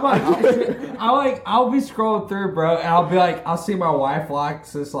guess I'll be scrolling through, bro, and I'll be like, I'll see my wife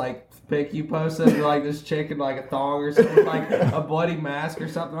likes this like pic you posted, like this chick in like a thong or something, like a bloody mask or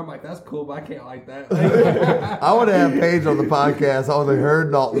something. I'm like, that's cool, but I can't like that. I want to have Paige on the podcast. I only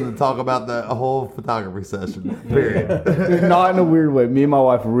heard Dalton to talk about the whole photography session. Period. Dude, not in a weird way. Me and my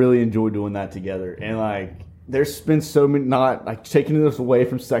wife really enjoy doing that together, and like. There's been so many, not like taking this away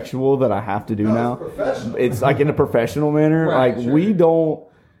from sexual that I have to do now. It's like in a professional manner. Right, like sure. we don't,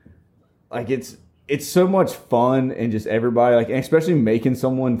 like it's so much fun and just everybody like, and especially making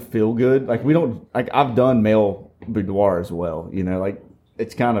someone feel good. Like we don't like I've done male boudoir as well. You know, like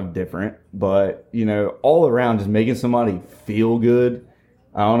it's kind of different, but you know, all around just making somebody feel good.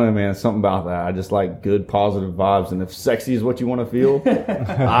 I don't know, man. Something about that. I just like good, positive vibes. And if sexy is what you want to feel,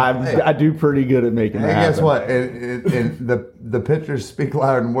 I do pretty good at making that happen. Guess what? And the pictures speak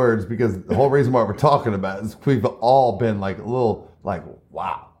louder than words, because the whole reason why we're talking about it is we've all been like a little like,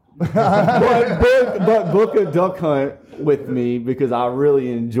 wow. but book a duck hunt with me, because I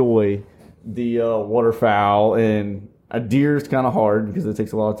really enjoy the waterfowl, and a deer's kind of hard because it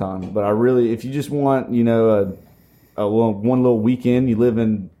takes a lot of time. But I really, if you just want, you know, one little weekend, you live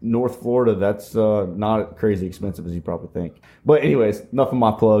in North Florida, that's not crazy expensive as you probably think. But anyways, enough of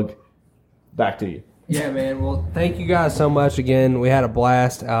my plug. Back to you. Yeah, man. Well, thank you guys so much again. We had a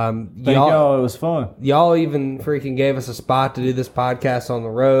blast. Thank y'all. It was fun. Y'all even freaking gave us a spot to do this podcast on the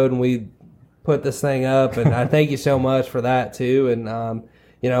road, and we put this thing up. And I thank you so much for that too. And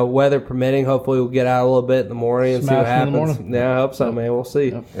you know, weather permitting, hopefully we'll get out a little bit in the morning and see what happens. Yeah, I hope so, man. We'll see.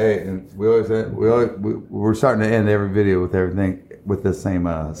 Hey, and we're starting to end every video with everything with this same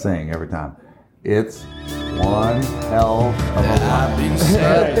saying every time. It's one hell of a life. I've been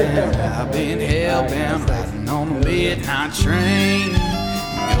sailing, I've been hellbound, riding on the midnight train.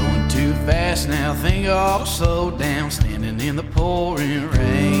 Going too fast now, think I'll slow down, standing in the pouring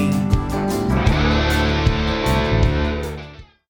rain.